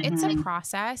 it's a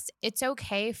process. It's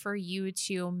okay for you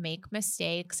to make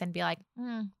mistakes and be like,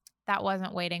 that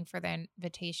wasn't waiting for the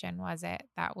invitation, was it?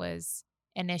 That was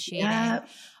initiating. Yep.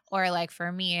 Or like for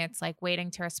me, it's like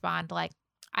waiting to respond. Like,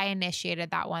 I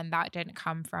initiated that one, that didn't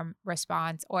come from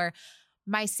response, or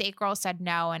my sacral said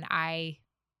no and I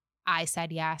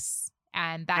said yes,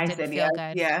 and that didn't feel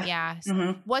good. Yeah.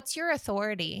 What's your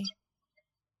authority?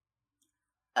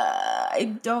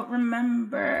 I don't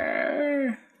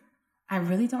remember. I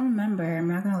really don't remember. I'm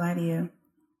not gonna lie to you.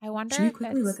 I wonder if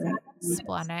it's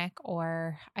splenic,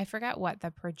 or I forget what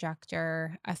the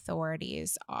projector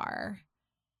authorities are.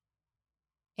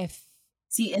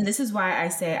 And this is why I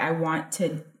say I want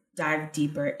to dive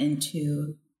deeper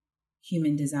into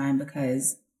human design,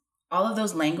 because all of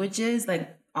those languages,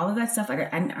 like all of that stuff,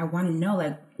 like I want to know,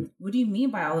 like, what do you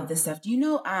mean by all of this stuff? Do you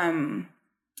know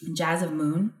Jazz of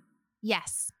Moon?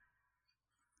 Yes.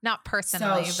 Not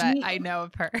personally, but I know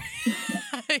of her.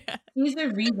 She's the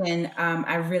reason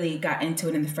I really got into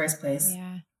it in the first place.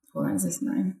 Yeah. Hold on, is this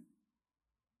mine?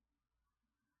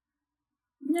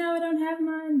 No, I don't have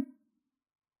mine.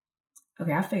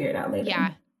 Okay, I'll figure it out later.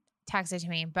 Yeah, text it to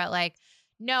me. But like,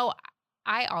 no,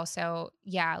 I also,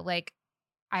 like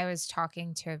I was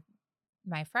talking to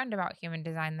my friend about human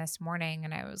design this morning,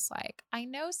 and I was like, I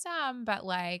know some, but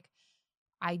like,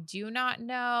 I do not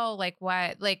know like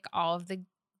what like all of the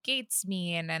gates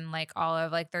mean, and like all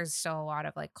of like, there's still a lot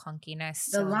of like clunkiness.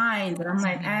 The lines, and I'm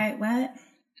like, what?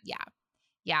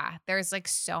 Yeah. There's like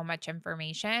so much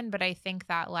information, but I think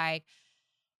that like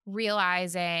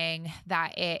realizing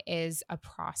that it is a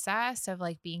process of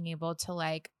like being able to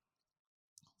like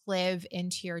live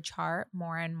into your chart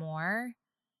more and more,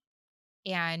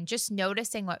 and just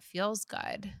noticing what feels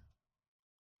good.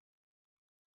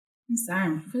 I'm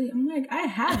sorry. I'm like, I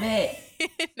have it.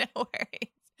 No worries.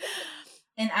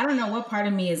 And I don't know what part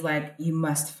of me is like, you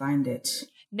must find it.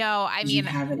 No, I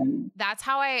mean, that's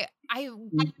how I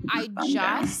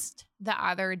just the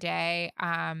other day,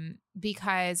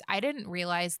 because I didn't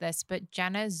realize this, but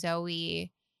Jenna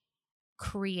Zoe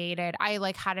created, I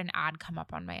like had an ad come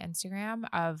up on my Instagram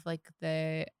of like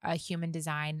a human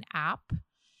design app.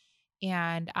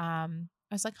 And I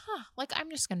was like, like I'm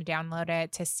just going to download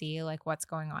it to see like what's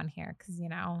going on here. 'Cause you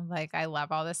know, like I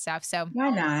love all this stuff. So why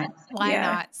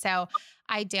not? So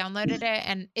I downloaded it,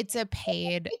 and it's a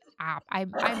paid app. I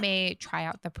may try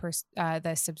out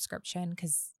the subscription,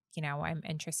 'cause you know, I'm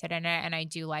interested in it, and I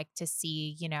do like to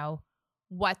see, you know,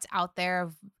 what's out there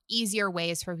of easier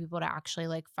ways for people to actually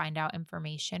like find out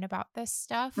information about this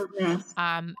stuff,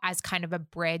 as kind of a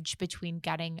bridge between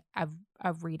getting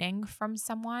a reading from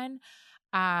someone.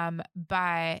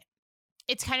 But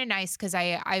it's kind of nice because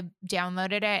I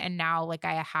downloaded it, and now like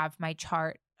I have my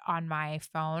chart on my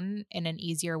phone in an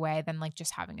easier way than like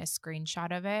just having a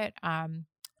screenshot of it.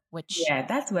 Which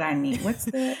that's what I need. What's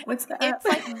the it's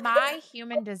like My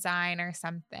Human Design or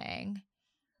something.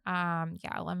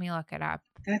 Let me look it up.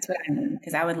 That's what I mean,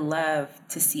 because I would love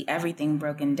to see everything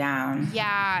broken down.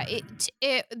 Yeah,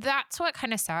 it that's what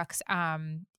kind of sucks.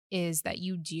 Is that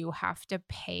you do have to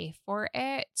pay for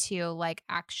it to like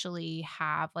actually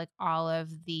have like all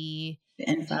of the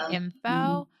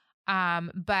info.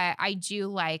 But I do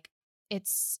like,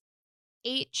 it's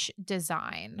H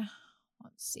Design.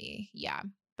 Let's see. Yeah.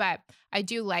 But I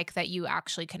do like that you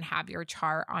actually can have your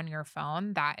chart on your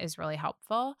phone. That is really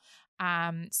helpful.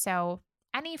 So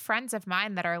any friends of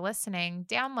mine that are listening,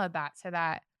 download that so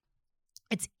that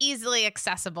it's easily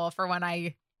accessible for when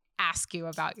I ask you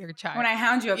about your chart. When I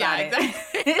hound you about it.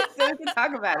 Exactly. So we can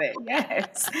talk about it.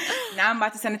 Yes. Now I'm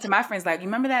about to send it to my friends. Like, you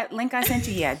remember that link I sent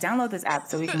you? Yeah, download this app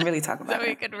so we can really talk about So it.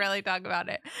 we can really talk about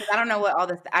it. Because I don't know what all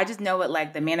this, I just know what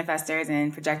like the manifestors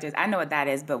and projectors, I know what that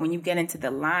is. But when you get into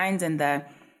the lines and the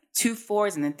 2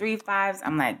 4s and the 3 5s,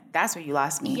 I'm like, that's where you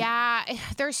lost me. Yeah,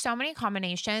 there's so many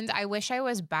combinations. I wish I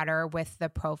was better with the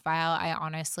profile. I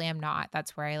honestly am not.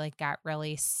 That's where I like get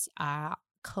really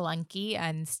clunky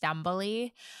and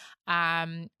stumbly.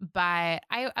 But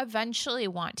I eventually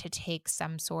want to take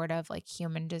some sort of like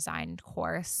human design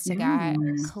course to get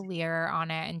clear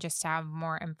on it and just to have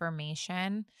more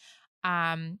information.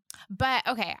 But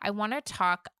okay, I want to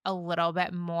talk a little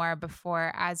bit more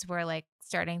before as we're like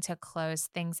starting to close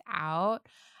things out.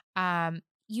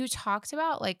 You talked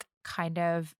about like kind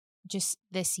of just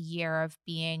this year of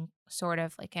being sort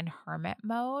of like in hermit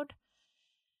mode.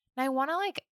 And I want to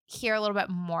like hear a little bit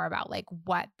more about like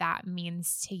what that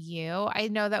means to you. I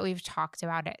know that we've talked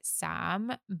about it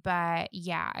some, but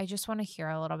yeah, I just want to hear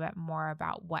a little bit more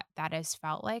about what that has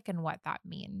felt like and what that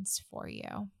means for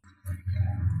you.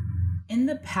 In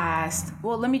the past,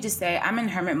 well, let me just say I'm in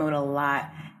hermit mode a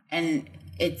lot, and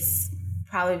it's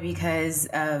probably because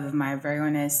of my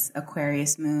Virgo-ness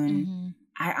Aquarius moon. Mm-hmm.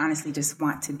 I honestly just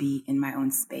want to be in my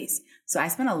own space. So I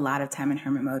spend a lot of time in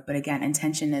hermit mode, but again,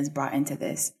 intention is brought into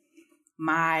this.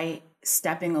 My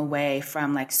stepping away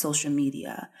from like social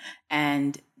media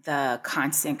and the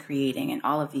constant creating and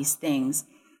all of these things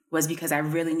was because I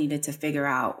really needed to figure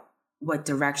out what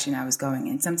direction I was going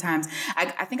in. Sometimes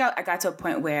I think I got to a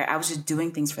point where I was just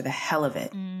doing things for the hell of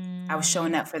it. I was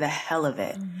showing up for the hell of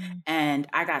it. And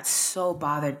I got so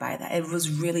bothered by that. It was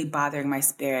really bothering my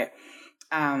spirit.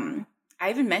 I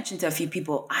even mentioned to a few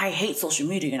people, I hate social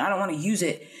media and I don't want to use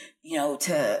it,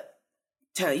 to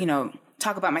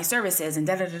talk about my services and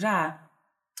da-da-da-da.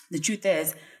 The truth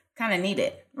is, kind of need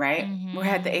it, right? We're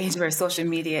at the age where social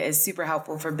media is super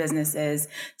helpful for businesses,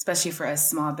 especially for us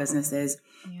small businesses.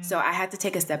 Yeah. So I had to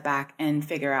take a step back and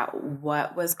figure out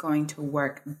what was going to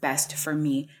work best for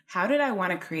me. How did I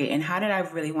want to create, and how did I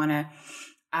really want to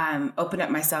open up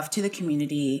myself to the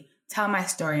community, tell my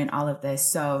story and all of this.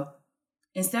 So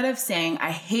instead of saying,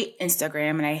 I hate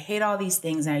Instagram and I hate all these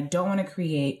things and I don't want to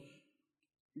create,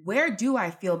 where do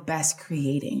I feel best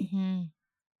creating?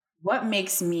 What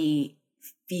makes me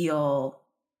feel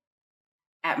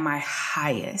at my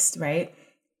highest, right?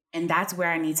 And that's where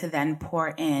I need to then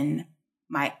pour in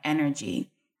my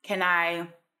energy. Can I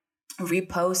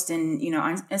repost and,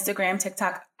 on Instagram,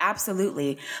 TikTok?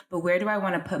 Absolutely. But where do I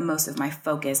want to put most of my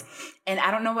focus? And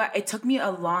I don't know what, it took me a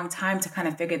long time to kind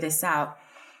of figure this out,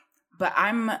 but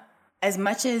as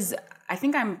much as I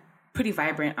think I'm pretty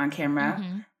vibrant on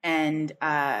camera and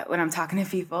when I'm talking to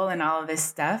people and all of this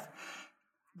stuff,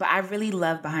 but I really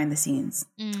love behind the scenes.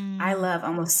 I love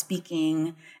almost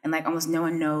speaking and like almost no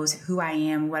one knows who I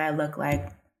am, what I look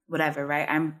like, whatever, right?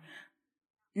 I'm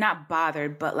not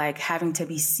bothered, but like having to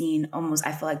be seen almost,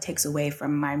 I feel like takes away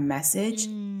from my message.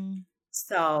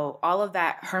 So all of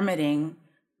that hermiting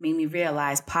made me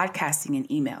realize podcasting and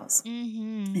emails.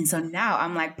 And so now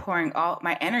I'm like pouring all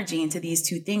my energy into these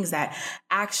two things that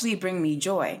actually bring me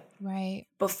joy. Right.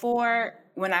 Before,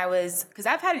 when I was, because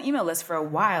I've had an email list for a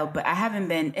while, but it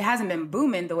hasn't been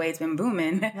booming the way it's been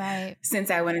booming since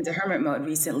I went into hermit mode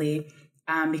recently,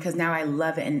 because now I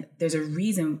love it. And there's a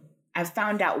reason. I've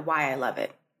found out why I love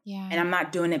it. Yeah. And I'm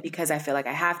not doing it because I feel like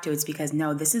I have to. It's because,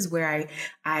 no, this is where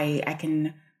I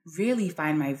can really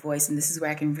find my voice. And this is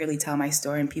where I can really tell my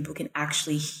story and people can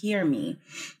actually hear me.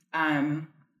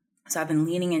 So I've been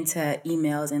leaning into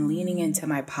emails and leaning into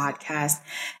my podcast.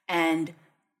 And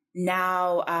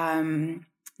now,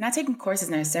 not taking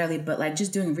courses necessarily, but like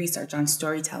just doing research on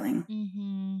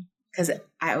storytelling. Because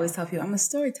I always tell people I'm a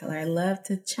storyteller. I love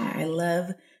to chat. I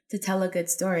love to tell a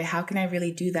good story. How can I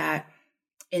really do that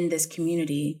in this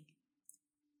community?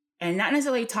 And not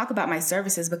necessarily talk about my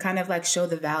services, but kind of like show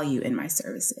the value in my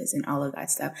services and all of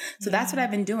that stuff. So that's what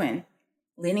I've been doing,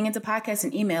 leaning into podcasts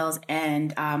and emails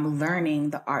and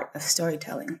learning the art of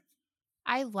storytelling.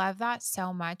 I love that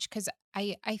so much because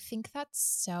I think that's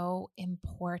so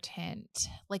important.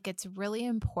 Like, it's really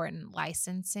important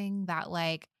licensing that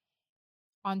like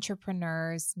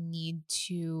entrepreneurs need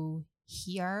to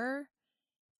hear.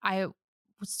 I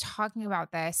was talking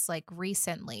about this like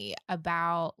recently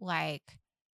about like,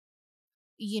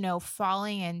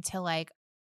 falling into like,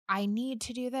 I need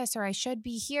to do this or I should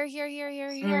be here.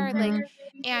 Like,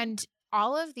 and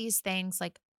all of these things,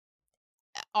 like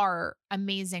are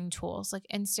amazing tools. Like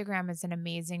Instagram is an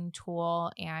amazing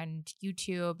tool, and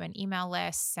YouTube and email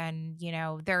lists, and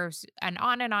there's an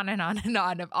on and on and on and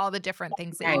on of all the different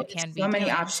things that you Right. can be So many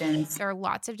doing. options. There are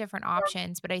lots of different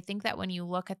options, but I think that when you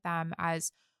look at them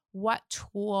as what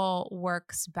tool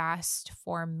works best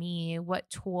for me, what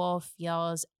tool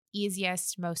feels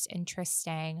easiest, most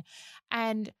interesting,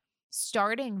 and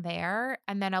starting there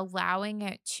and then allowing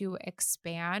it to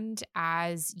expand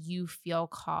as you feel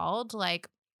called. Like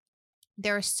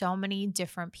there are so many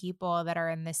different people that are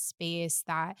in this space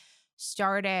that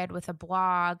started with a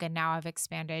blog and now have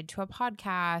expanded to a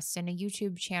podcast and a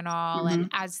YouTube channel, and Hmm.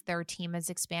 as their team has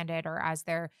expanded or as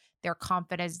their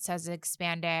confidence has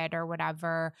expanded or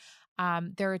whatever.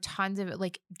 There are tons of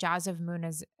like Jazz of Moon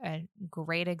is a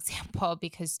great example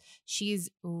because she's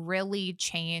really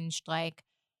changed like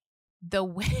the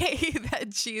way that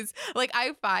she's like,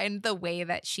 I find the way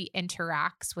that she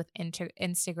interacts with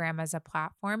Instagram as a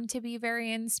platform to be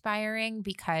very inspiring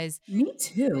because Me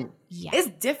too. yeah, It's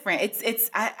different.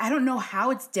 I don't know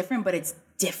how it's different, but it's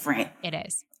different. it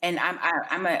is. And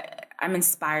I'm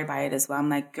inspired by it as well. I'm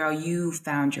like, girl, you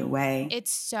found your way. It's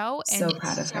so So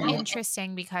proud of her.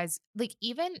 interesting because like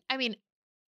even I mean,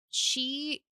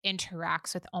 she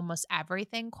interacts with almost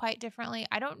everything quite differently.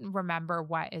 I don't remember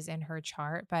what is in her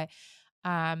chart, but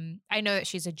I know that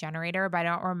she's a generator, but I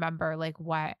don't remember like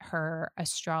what her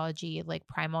astrology like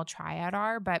primal triad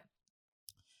are, but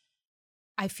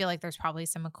I feel like there's probably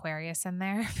some Aquarius in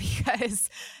there because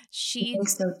I she think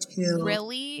so too.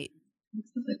 really, I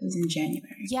feel like it was in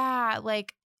January. yeah,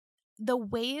 like the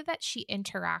way that she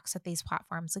interacts with these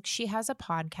platforms, like she has a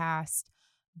podcast,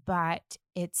 but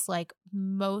it's like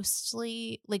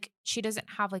mostly like she doesn't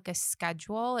have like a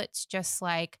schedule. It's just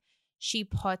like she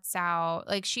puts out,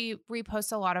 like she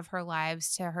reposts a lot of her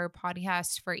lives to her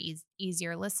podcast for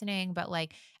easier listening. But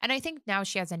like, and I think now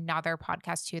she has another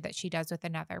podcast too that she does with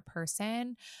another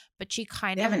person, but she They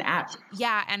kind have of, an app.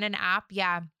 yeah, and an app.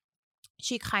 Yeah.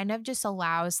 She kind of just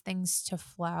allows things to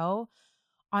flow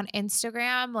on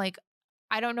Instagram. Like,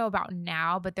 I don't know about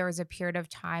now, but there was a period of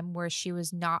time where she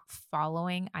was not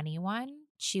following anyone.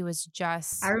 She was I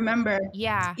just, remember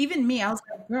yeah. even me, I was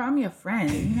like, girl, I'm your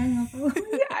friend. You're not gonna follow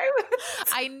me.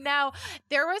 I know.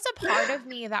 There was a part of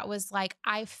me that was like,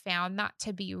 I found that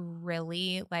to be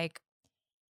really like,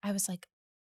 I was like,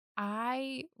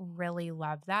 I really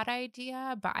love that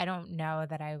idea, but I don't know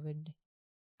that I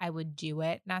would do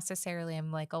it necessarily.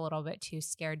 I'm like a little bit too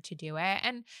scared to do it.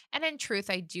 And in truth,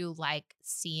 I do like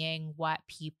seeing what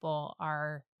people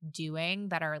are doing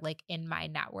that are like in my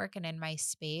network and in my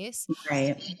space.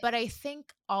 Right. But I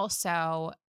think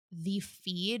also the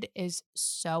feed is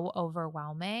so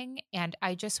overwhelming. And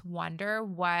I just wonder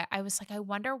what I was like, I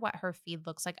wonder what her feed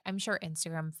looks like. I'm sure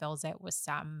Instagram fills it with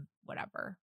some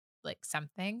whatever, like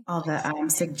something. All the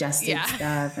suggested Yeah.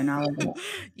 stuff and all of that.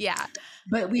 Yeah.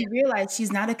 But we realize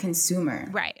she's not a consumer.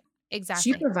 Right. She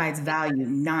Exactly. provides value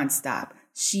nonstop.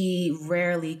 She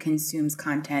rarely consumes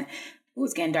content. Ooh,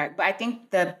 it's getting dark. But I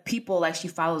think the people like she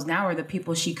follows now are the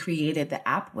people she created the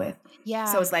app with. So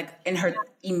Yeah. it's like in her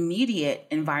immediate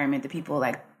environment, the people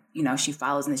like, she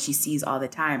follows and that she sees all the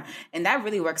time. And that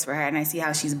really works for her. And I see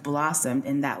how she's blossomed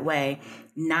in that way,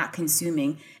 not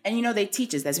consuming. And, they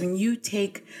teach us this. When you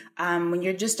take, when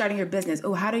you're just starting your business,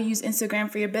 how to use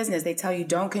Instagram for your business. They tell you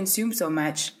don't consume so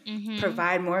much, Mhm.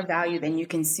 provide more value than you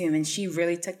consume. And she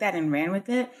really took that and ran with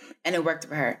it. And it worked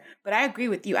for her. But I agree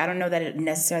with you. I don't know that it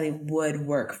necessarily would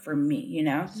work for me,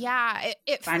 Yeah,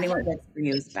 Finding what works for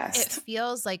you is it best.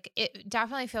 feels like it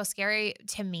definitely feels scary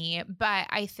to me, but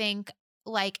I think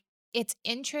like it's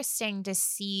interesting to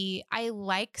see. I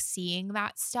like seeing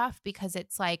that stuff because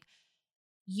it's like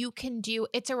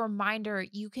it's a reminder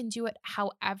you can do it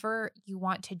however you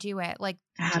want to do it. Like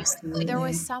there was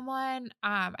Absolutely. someone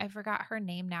I forgot her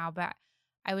name now, but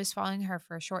I was following her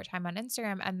for a short time on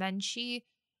Instagram and then she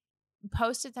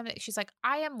posted something. She's like,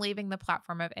 I am leaving the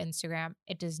platform of Instagram.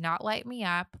 It does not light me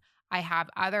up. I have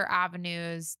other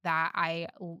avenues that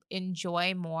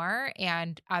enjoy more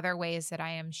and other ways that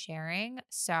I am sharing.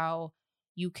 So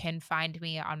you can find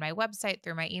me on my website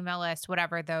through my email list,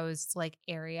 whatever those like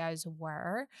areas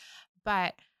were.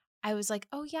 But I was like,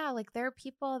 oh, yeah, like there are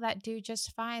people that do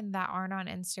just fine that aren't on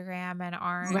Instagram and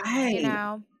aren't,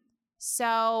 Right.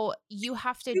 so you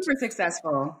have to Super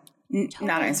successful. Not on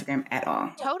totally. Instagram at all, you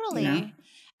know? Totally.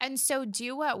 And so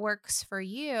do what works for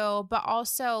you, but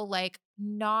also like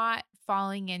not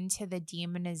falling into the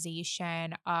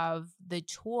demonization of the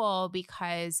tool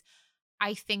because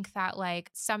I think that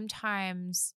like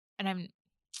sometimes, and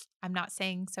I'm not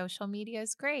saying social media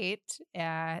is great.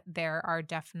 There are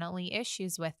definitely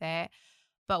issues with it,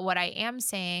 But what I am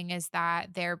saying is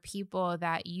that there are people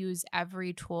that use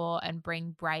every tool and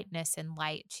bring brightness and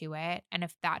light to it. And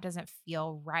if that doesn't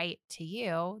feel right to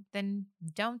you, then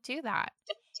don't do that.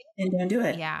 And don't do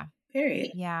it. Yeah.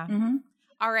 Period. Yeah. Mm-hmm.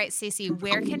 All right, Stacey,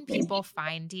 where can people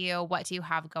find you? What do you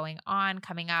have going on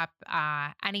coming up?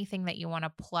 Anything that you want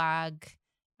to plug?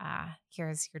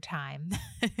 Here's your time.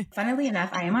 Funnily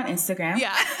enough, I am on Instagram.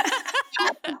 Yeah.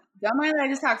 Don't mind that I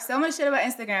just talk so much shit about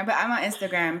Instagram, but I'm on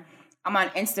Instagram.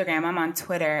 I'm on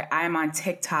Twitter. I'm on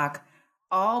TikTok.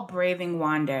 All Braving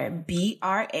Wander.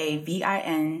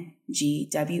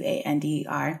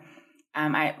 BravingWander.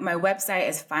 My website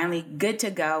is finally good to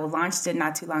go. Launched it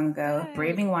not too long ago.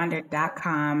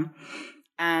 Bravingwander.com.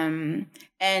 And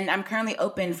I'm currently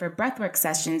open for breathwork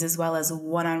sessions as well as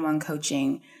one-on-one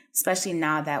coaching, especially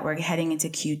now that we're heading into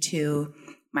Q2.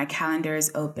 My calendar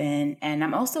is open, and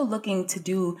I'm also looking to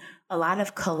do a lot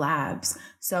of collabs.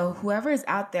 So whoever is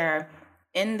out there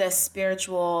in the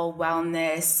spiritual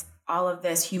wellness, all of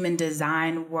this human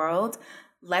design world,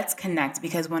 let's connect,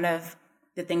 because one of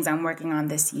the things I'm working on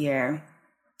this year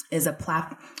is a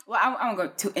platform. Well, I won't go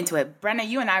too into it. Brenna,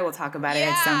 you and I will talk about it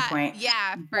at some point.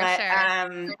 Yeah, for but, sure.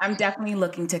 I'm definitely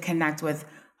looking to connect with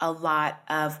a lot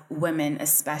of women,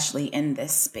 especially in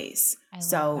this space.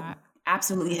 So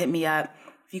absolutely hit me up.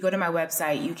 If you go to my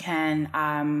website, you can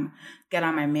get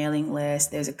on my mailing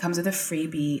list. It comes with a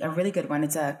freebie, a really good one.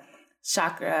 It's a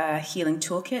chakra healing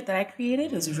toolkit that I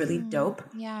created. It was really dope.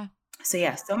 Yeah. So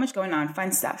yeah, so much going on,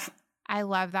 fun stuff. I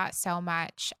love that so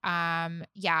much.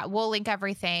 Yeah, we'll link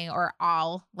everything, or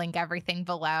I'll link everything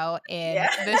below in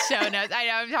the show notes. I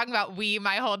know I'm talking about we,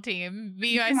 my whole team,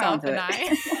 me, myself, and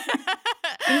I.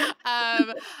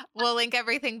 We'll link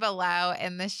everything below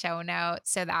in the show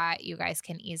notes so that you guys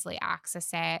can easily access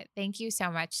it. Thank you so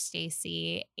much,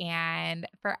 Stacey. And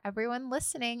for everyone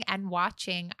listening and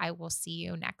watching, I will see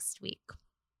you next week.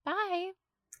 Bye.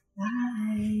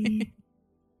 Bye.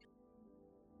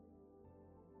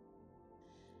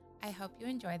 I hope you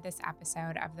enjoyed this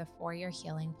episode of the For Your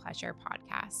Healing Pleasure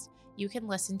podcast. You can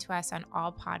listen to us on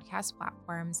all podcast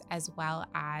platforms as well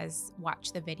as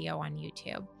watch the video on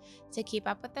YouTube. To keep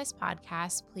up with this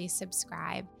podcast, please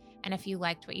subscribe. And if you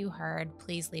liked what you heard,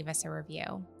 please leave us a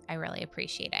review. I really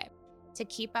appreciate it. To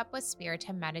keep up with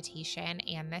Spiritum Meditation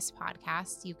and this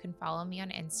podcast, you can follow me on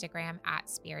Instagram at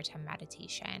Spiritum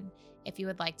Meditation. If you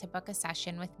would like to book a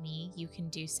session with me, you can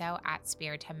do so at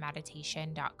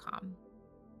spiritummeditation.com.